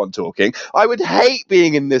thinks you're the one talking. I would hate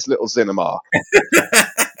being in this little cinema.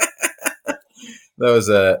 That was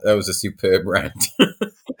a superb rant.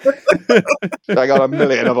 I got a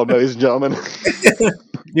million of them, ladies and gentlemen.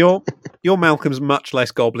 Your Malcolm's much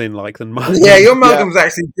less goblin-like than mine. Yeah, your Malcolm's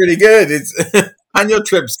actually pretty good. It's and your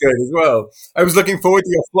trip's good as well. I was looking forward to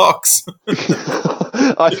your flocks.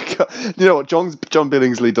 You know what? John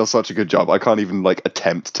Billingsley does such a good job. I can't even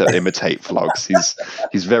attempt to imitate Flogs.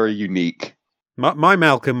 He's very unique. My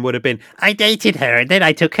Malcolm would have been, I dated her and then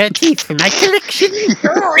I took her teeth from my collection.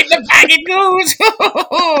 Oh, in the bag it goes.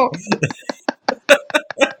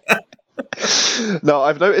 No,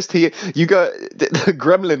 I've noticed the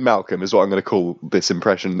Gremlin Malcolm is what I'm going to call this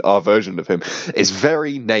impression. Our version of him is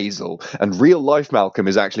very nasal, and real life Malcolm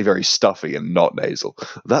is actually very stuffy and not nasal.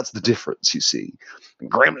 That's the difference, you see.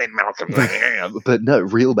 Gremlin Malcolm, but no,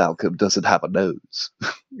 real Malcolm doesn't have a nose.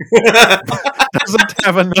 Doesn't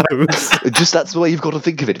have a nose. Just that's the way you've got to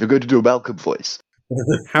think of it if you're going to do a Malcolm voice.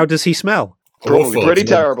 How does he smell? Probably pretty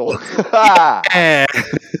terrible.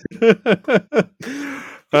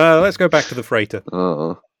 Let's go back to the freighter.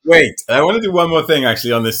 Wait, I want to do one more thing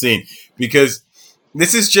actually on this scene, because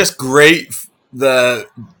this is just great. The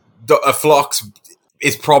Phlox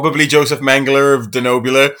is probably Joseph Mengele of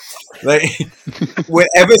Denobula.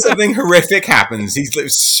 Whenever something horrific happens, he's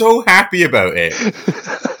so happy about it.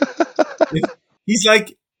 He's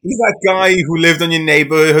that guy who lived on your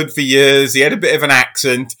neighborhood for years. He had a bit of an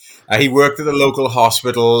accent. He worked at the local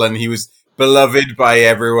hospital, and he was beloved by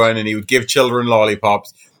everyone, and he would give children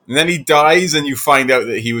lollipops. And then he dies, and you find out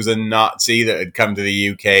that he was a Nazi that had come to the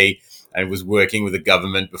UK and was working with the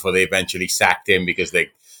government before they eventually sacked him because they,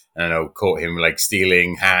 I don't know, caught him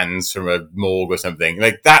stealing hands from a morgue or something.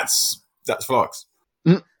 That's Phlox.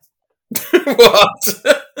 What?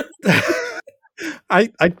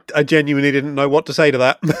 I genuinely didn't know what to say to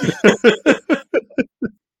that.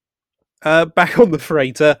 Back on the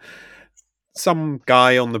freighter, some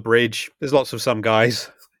guy on the bridge, there's lots of some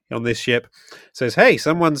guys on this ship, says, hey,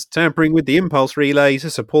 someone's tampering with the impulse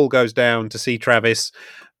relays. So Paul goes down to see Travis,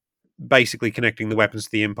 basically connecting the weapons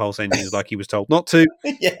to the impulse engines like he was told not to.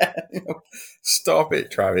 Yeah. Stop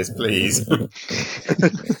it, Travis, please.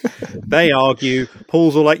 They argue.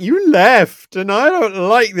 Paul's all like, you left, and I don't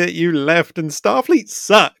like that you left, and Starfleet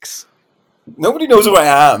sucks. Nobody knows who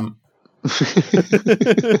I am.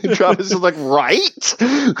 Travis is like, right?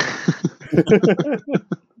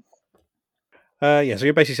 So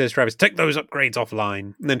he basically says, Travis, take those upgrades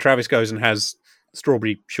offline. And then Travis goes and has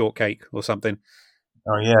strawberry shortcake or something.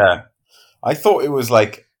 Oh, yeah. I thought it was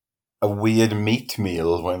like a weird meat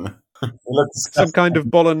meal when it looked some kind of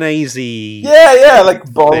bolognese. Yeah,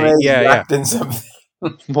 like bolognese wrapped in something.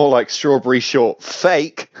 More like strawberry short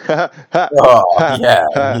fake. Oh,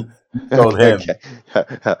 yeah. Told him. Okay.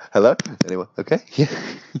 Hello? Anyone? Okay.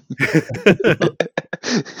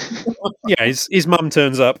 Yeah, his mum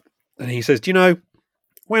turns up and he says, do you know,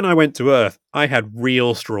 when I went to Earth, I had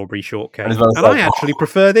real strawberry shortcake. And I actually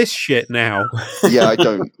prefer this shit now. Yeah, I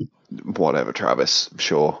don't. Whatever, Travis.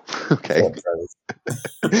 Sure. Okay.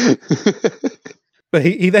 But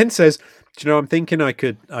he then says, do you know, I'm thinking I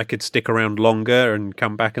could stick around longer and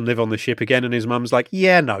come back and live on the ship again. And his mum's like,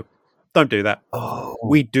 yeah, no, don't do that. Oh.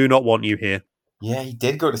 We do not want you here. Yeah, he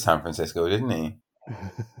did go to San Francisco, didn't he?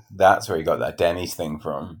 That's where he got that Denny's thing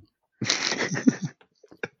from.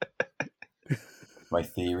 My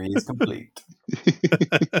theory is complete.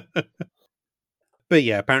 But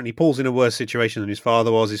yeah, apparently Paul's in a worse situation than his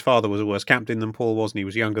father was. His father was a worse captain than Paul was, and he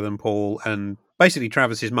was younger than Paul. And basically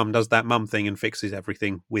Travis's mum does that mum thing and fixes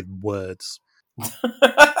everything with words.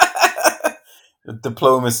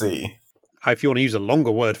 Diplomacy. If you want to use a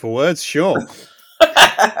longer word for words, sure.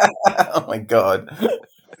 Oh my God.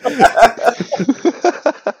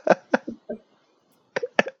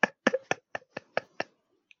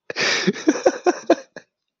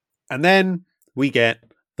 And then we get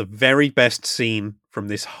the very best scene from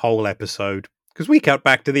this whole episode, because we cut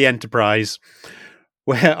back to the Enterprise,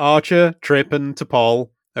 where Archer, Trip, and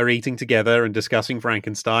T'Pol are eating together and discussing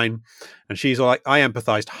Frankenstein. And she's all like, I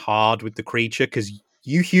empathized hard with the creature because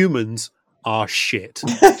you humans are shit.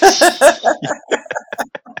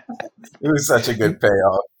 It was such a good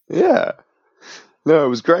payoff. Yeah. No, it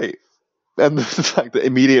was great. And the fact that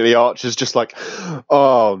immediately Archer's just like,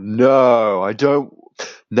 oh no, I don't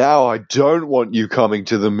want you coming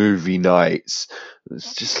to the movie nights.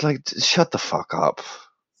 It's just like, shut the fuck up.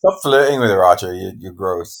 Stop flirting with her, Archer. You're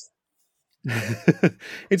gross.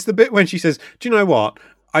 It's the bit when she says, do you know what?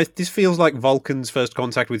 This feels like Vulcan's first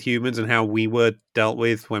contact with humans and how we were dealt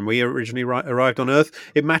with when we originally arrived on Earth.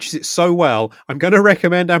 It matches it so well. I'm going to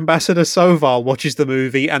recommend Ambassador Soval watches the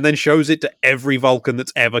movie and then shows it to every Vulcan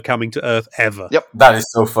that's ever coming to Earth ever. Yep, that is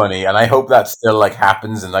so funny, and I hope that still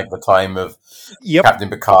happens in the time of Captain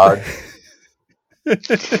Picard.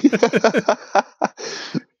 It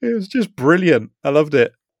was just brilliant. I loved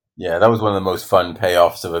it. Yeah, that was one of the most fun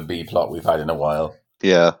payoffs of a B plot we've had in a while.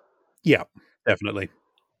 Yeah. Yeah, definitely.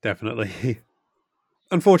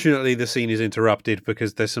 Unfortunately, the scene is interrupted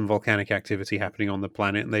because there's some volcanic activity happening on the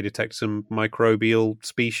planet, and they detect some microbial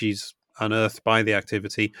species unearthed by the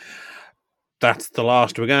activity. That's the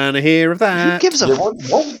last we're going to hear of that. Who gives a Yeah, what?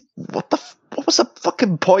 what was the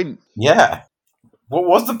fucking point? Yeah. What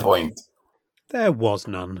was the point? There was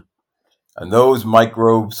none. And those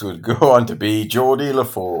microbes would go on to be Geordie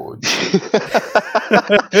LaForge.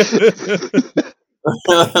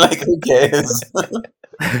 Like, who cares?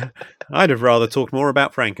 I'd have rather talked more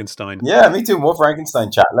about Frankenstein. Yeah, me too. More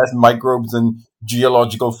Frankenstein chat. Less microbes and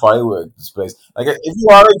geological fireworks displays. Like, if you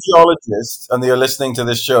are a geologist and you're listening to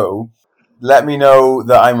this show, let me know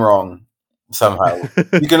that I'm wrong somehow.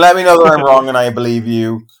 You can let me know that I'm wrong and I believe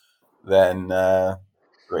you. Then,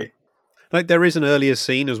 great. Like, there is an earlier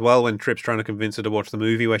scene as well when Trip's trying to convince her to watch the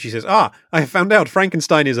movie where she says, I have found out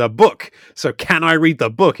Frankenstein is a book, so can I read the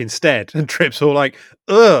book instead? And Trip's all like,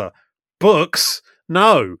 books?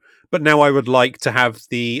 No. But now I would like to have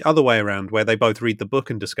the other way around where they both read the book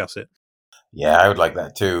and discuss it. Yeah, I would like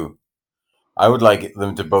that too. I would like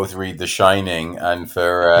them to both read The Shining and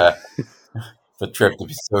for Trip to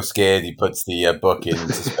be so scared he puts the book in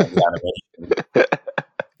to suspend the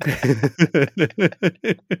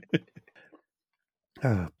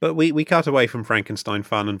animation. But we cut away from Frankenstein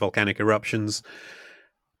fun and volcanic eruptions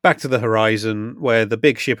back to the horizon where the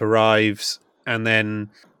big ship arrives and then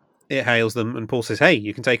it hails them and Paul says, hey,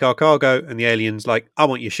 you can take our cargo. And the alien's like, I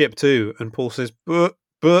want your ship too. And Paul says, but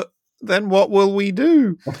then what will we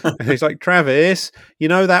do? And he's like, Travis, you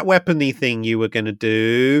know that weapony thing you were going to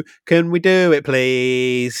do? Can we do it,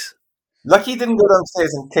 please? Lucky he didn't go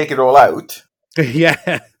downstairs and take it all out.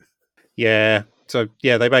 Yeah. So,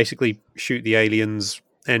 they basically shoot the aliens'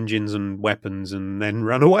 engines and weapons and then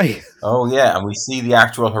run away. Oh, yeah, and we see the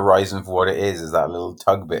actual horizon for what it is that little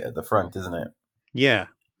tug bit at the front, isn't it? Yeah,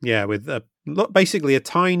 with basically a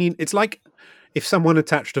tiny... It's like if someone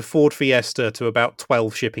attached a Ford Fiesta to about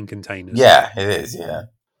 12 shipping containers. Yeah, it is, yeah.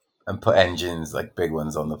 And put engines, like big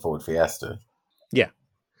ones, on the Ford Fiesta. Yeah.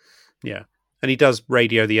 And he does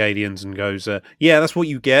radio the aliens and goes, that's what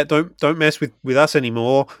you get. Don't mess with us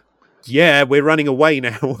anymore. Yeah, we're running away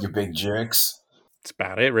now. You big jerks. That's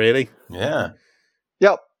about it, really. Yeah.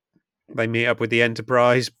 Yep. They meet up with the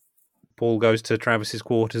Enterprise. Paul goes to Travis's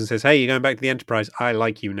quarters and says, hey, you're going back to the Enterprise. I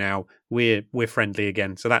like you now. We're friendly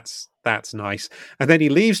again. So that's nice. And then he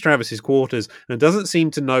leaves Travis's quarters and doesn't seem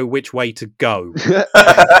to know which way to go.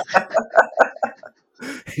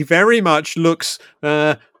 He very much looks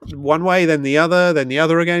one way, then the other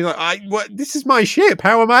again. He's like, what? This is my ship.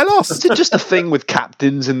 How am I lost? Is it just a thing with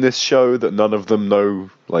captains in this show that none of them know,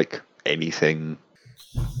 like, anything?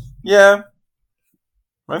 Yeah.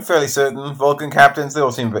 I'm fairly certain. Vulcan captains, they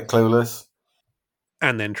all seem a bit clueless.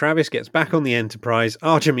 And then Travis gets back on the Enterprise.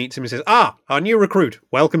 Archer meets him and says, our new recruit.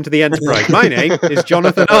 Welcome to the Enterprise. My name is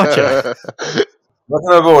Jonathan Archer.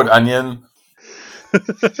 Welcome aboard, Onion.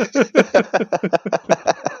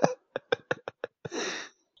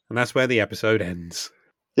 And that's where the episode ends.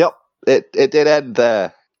 Yep, it did end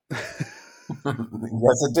there. Yes,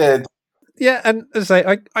 it did. Yeah, and as I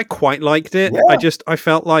say, I quite liked it. Yeah. I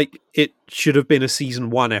felt like it should have been a season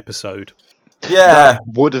 1 episode. Yeah. That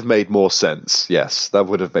would have made more sense. Yes, that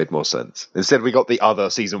would have made more sense. Instead, we got the other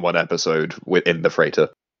season 1 episode within the Fr8er.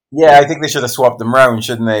 Yeah, I think they should have swapped them round,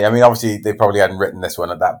 shouldn't they? I mean, obviously, they probably hadn't written this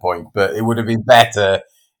one at that point, but it would have been better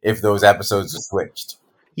if those episodes were switched.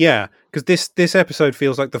 Yeah, because this episode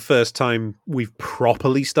feels like the first time we've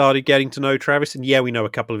properly started getting to know Travis. And yeah, we know a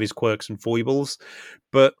couple of his quirks and foibles,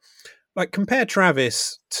 but like compare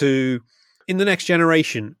Travis to, in The Next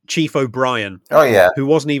Generation, Chief O'Brien. Oh, yeah. Who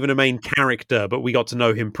wasn't even a main character, but we got to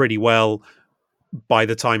know him pretty well by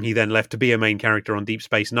the time he then left to be a main character on Deep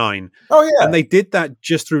Space Nine. Oh, yeah. And they did that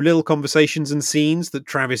just through little conversations and scenes that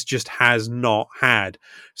Travis just has not had.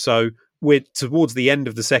 So we're towards the end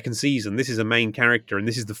of the second season. This is a main character, and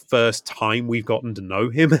this is the first time we've gotten to know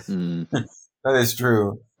him. That is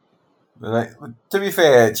true. But to be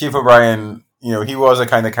fair, Chief O'Brien, he was a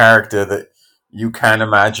kind of character that you can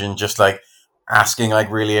imagine just like asking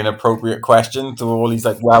like really inappropriate questions to all these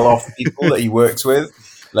like well-off people that he works with.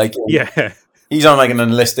 Like, yeah, he's on like an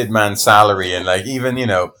enlisted man's salary, and like even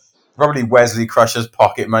probably Wesley Crusher's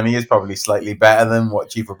pocket money is probably slightly better than what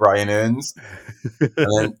Chief O'Brien earns. And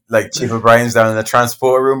then like Chief O'Brien's down in the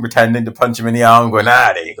transport room pretending to punch him in the arm, going,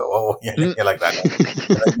 there you go. Oh, yeah, you're like that. And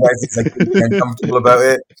like, Wesley's like really uncomfortable about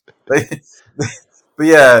it. But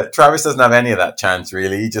yeah, Travis doesn't have any of that chance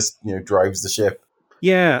really. He just drives the ship.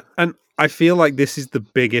 Yeah, and I feel like this is the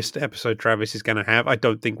biggest episode Travis is going to have. I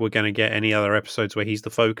don't think we're going to get any other episodes where he's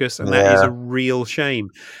the focus, and that is a real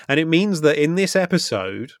shame. And it means that in this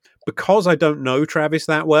episode, because I don't know Travis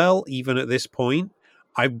that well, even at this point,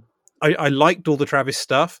 I liked all the Travis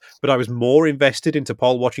stuff, but I was more invested into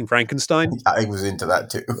Paul watching Frankenstein. I was into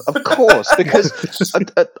that too. Of course, because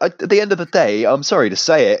at the end of the day, I'm sorry to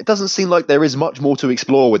say it doesn't seem like there is much more to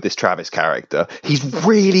explore with this Travis character. He's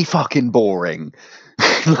really fucking boring.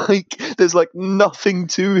 Like, there's like nothing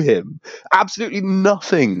to him. Absolutely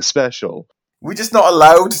nothing special. We're just not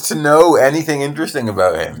allowed to know anything interesting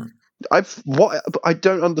about him. I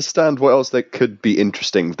don't understand what else there could be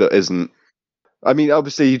interesting that isn't. I mean,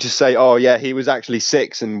 obviously, you just say, "Oh, yeah, he was actually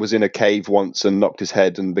 6 and was in a cave once and knocked his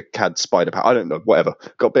head and had spider power." I don't know, whatever.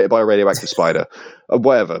 Got bitten by a radioactive spider,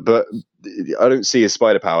 whatever. But I don't see his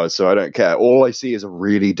spider powers, so I don't care. All I see is a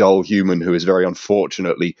really dull human who is very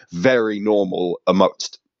unfortunately very normal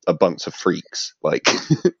amongst a bunch of freaks. Like,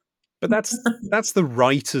 but that's the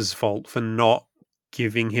writer's fault for not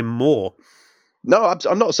giving him more. No,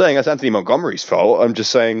 I'm not saying that's Anthony Montgomery's fault. I'm just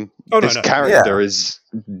saying this character is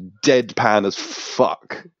deadpan as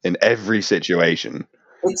fuck in every situation.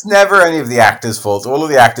 It's never any of the actors' fault. All of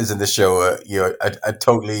the actors in the show are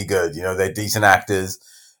totally good. They're decent actors.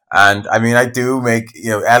 And I mean, I do make,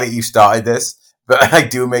 Elliot, you started this, but I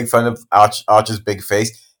do make fun of Archer's big face.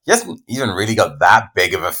 He hasn't even really got that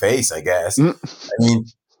big of a face, I guess. I mean,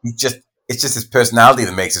 it's just his personality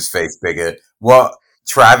that makes his face bigger. What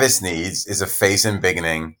Travis needs is a face and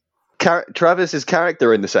beginning. Travis's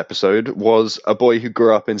character in this episode was a boy who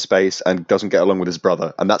grew up in space and doesn't get along with his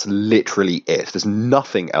brother, and that's literally it. There's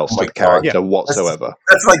nothing else to the character whatsoever.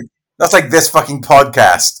 That's like this fucking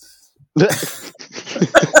podcast.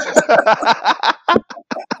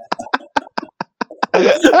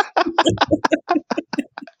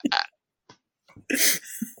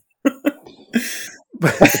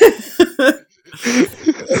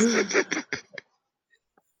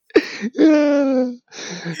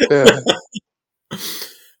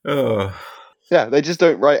 Yeah, they just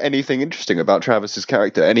don't write anything interesting about Travis's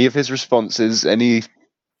character. Any of his responses, any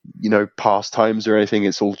pastimes or anything,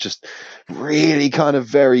 it's all just really kind of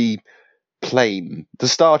very plain. The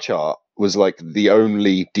star chart was like the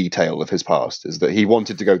only detail of his past, is that he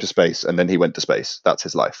wanted to go to space and then he went to space. That's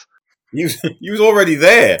his life. He was already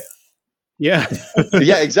there. Yeah.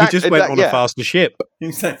 Yeah, exactly. He just went on a faster ship.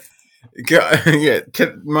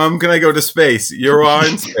 Mum, can I go to space? You are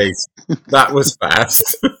in space. That was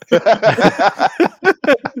fast.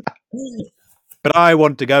 But I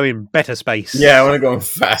want to go in better space. Yeah, I want to go in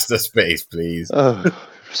faster space, please.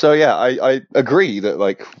 So yeah, I agree that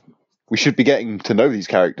like we should be getting to know these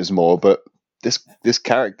characters more, but this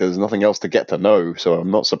character, there's nothing else to get to know, so I'm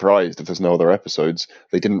not surprised if there's no other episodes.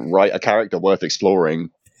 They didn't write a character worth exploring.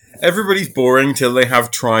 Everybody's boring till they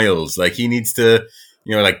have trials. Like, he needs to,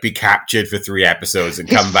 be captured for 3 episodes and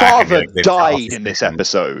come back. His father died in this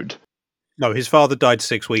episode. No, his father died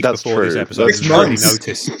 6 weeks before this episode. That's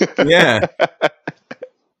noticed. Yeah.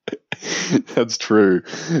 That's true.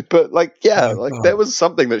 But there was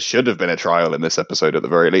something that should have been a trial in this episode at the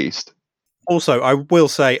very least. Also, I will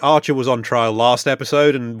say Archer was on trial last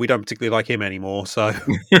episode, and we don't particularly like him anymore. So,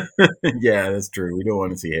 yeah, that's true. We don't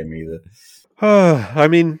want to see him either. I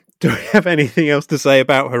mean, do we have anything else to say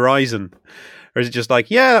about Horizon, or is it just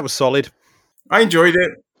like, yeah, that was solid? I enjoyed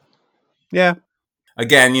it. Yeah.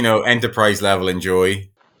 Again, Enterprise level enjoy.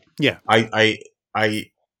 Yeah. I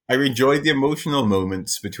enjoyed the emotional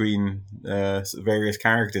moments between various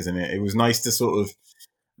characters in it. It was nice to sort of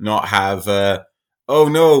not have, oh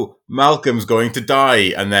no, Malcolm's going to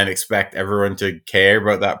die, and then expect everyone to care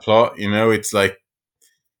about that plot. It's like,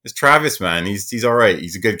 it's Travis, man. He's all right.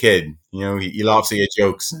 He's a good kid. He laughs at your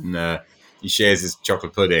jokes, and he shares his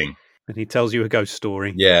chocolate pudding. And he tells you a ghost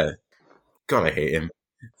story. Yeah. God, I hate him.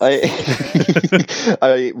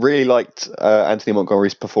 I really liked Anthony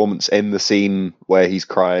Montgomery's performance in the scene where he's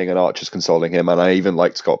crying and Archer's consoling him, and I even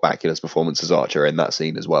liked Scott Bakula's performance as Archer in that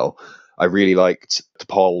scene as well. I really liked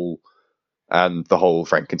Paul and the whole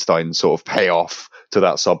Frankenstein sort of payoff to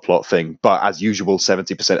that subplot thing, but as usual,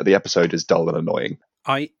 70% of the episode is dull and annoying.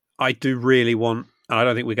 I do really want, and I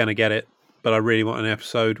don't think we're going to get it, but I really want an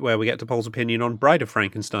episode where we get to Paul's opinion on Bride of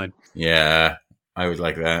Frankenstein. Yeah, I would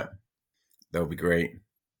like that. That would be great.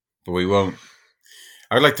 But we won't.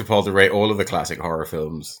 I would like to Paul to rate all of the classic horror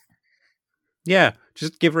films. Yeah,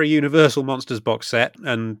 just give her a Universal Monsters box set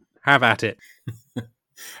and have at it. I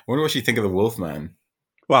wonder what she'd think of the Wolfman.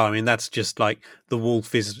 Well, I mean, that's just like the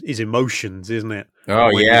wolf is emotions, isn't it? Oh,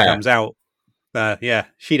 when yeah. He comes out. Yeah,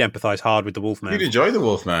 she'd empathise hard with the Wolfman. You'd enjoy the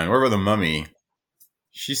Wolfman. What about the Mummy?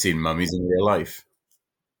 She's seen mummies in real life.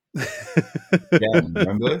 Yeah,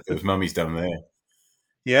 remember? There was mummies down there.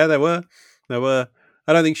 Yeah, there were.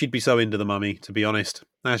 I don't think she'd be so into the mummy, to be honest.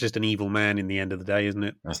 That's just an evil man in the end of the day, isn't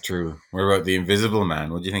it? That's true. What about the Invisible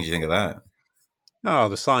Man? What do you think of that? Oh,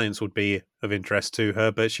 the science would be of interest to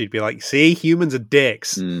her, but she'd be like, see, humans are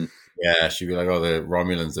dicks. Yeah, she'd be like, oh, the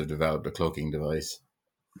Romulans have developed a cloaking device.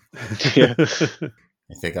 Yeah.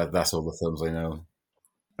 I think that's all the films I know.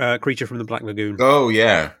 Creature from the Black Lagoon. Oh,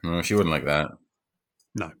 yeah. No, she wouldn't like that.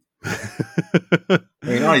 No. I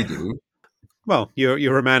mean, I do. Well,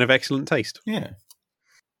 you're a man of excellent taste. Yeah.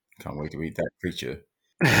 Can't wait to eat that creature.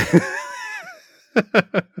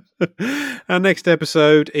 Our next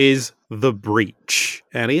episode is The Breach.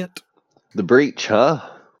 Elliot? The Breach, huh?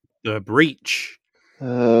 The Breach.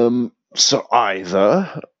 So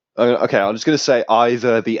either... Okay, I'm just going to say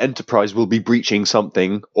either the Enterprise will be breaching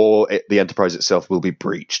something or the Enterprise itself will be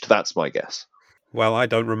breached. That's my guess. Well, I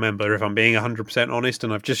don't remember, if I'm being 100% honest,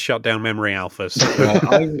 and I've just shut down Memory Alpha. So.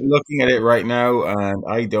 I'm looking at it right now, and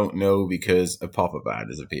I don't know because a Papa Bad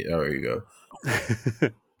is a P. Oh, here you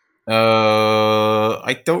go.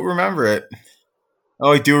 I don't remember it.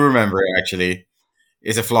 Oh, I do remember it, actually.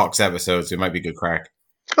 It's a Phlox episode, so it might be good crack.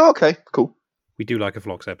 Oh, okay, cool. We do like a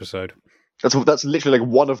Phlox episode. That's literally like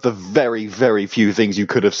one of the very, very few things you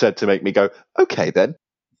could have said to make me go, okay, then.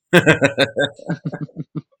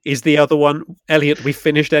 Is the other one, Elliot, we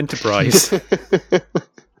finished Enterprise?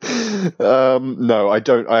 No, I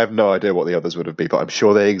don't. I have no idea what the others would have been, but I'm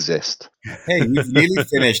sure they exist. Hey, we've nearly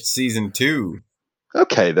finished season 2.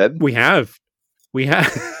 Okay, then. We have.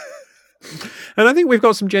 And I think we've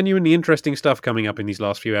got some genuinely interesting stuff coming up in these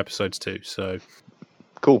last few episodes too, so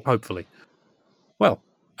cool. Hopefully. Well,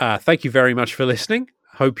 thank you very much for listening.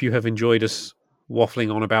 Hope you have enjoyed us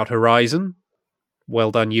waffling on about Horizon. Well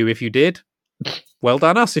done you if you did. Well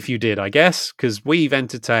done us if you did, I guess, because we've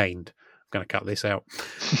entertained. I'm going to cut this out.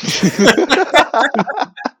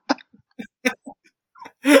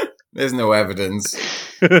 There's no evidence.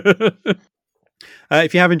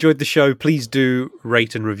 If you have enjoyed the show, please do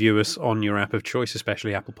rate and review us on your app of choice,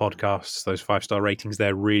 especially Apple Podcasts. Those 5-star ratings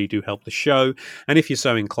there really do help the show. And if you're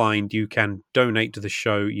so inclined, you can donate to the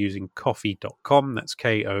show using ko-fi.com. That's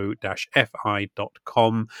ko-fi.com,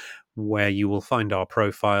 where you will find our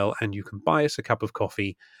profile and you can buy us a cup of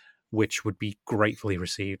coffee, which would be gratefully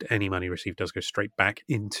received. Any money received does go straight back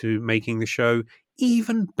into making the show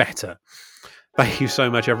even better. Thank you so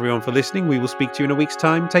much, everyone, for listening. We will speak to you in a week's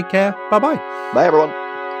time. Take care. Bye-bye. Bye, everyone.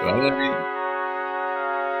 Bye.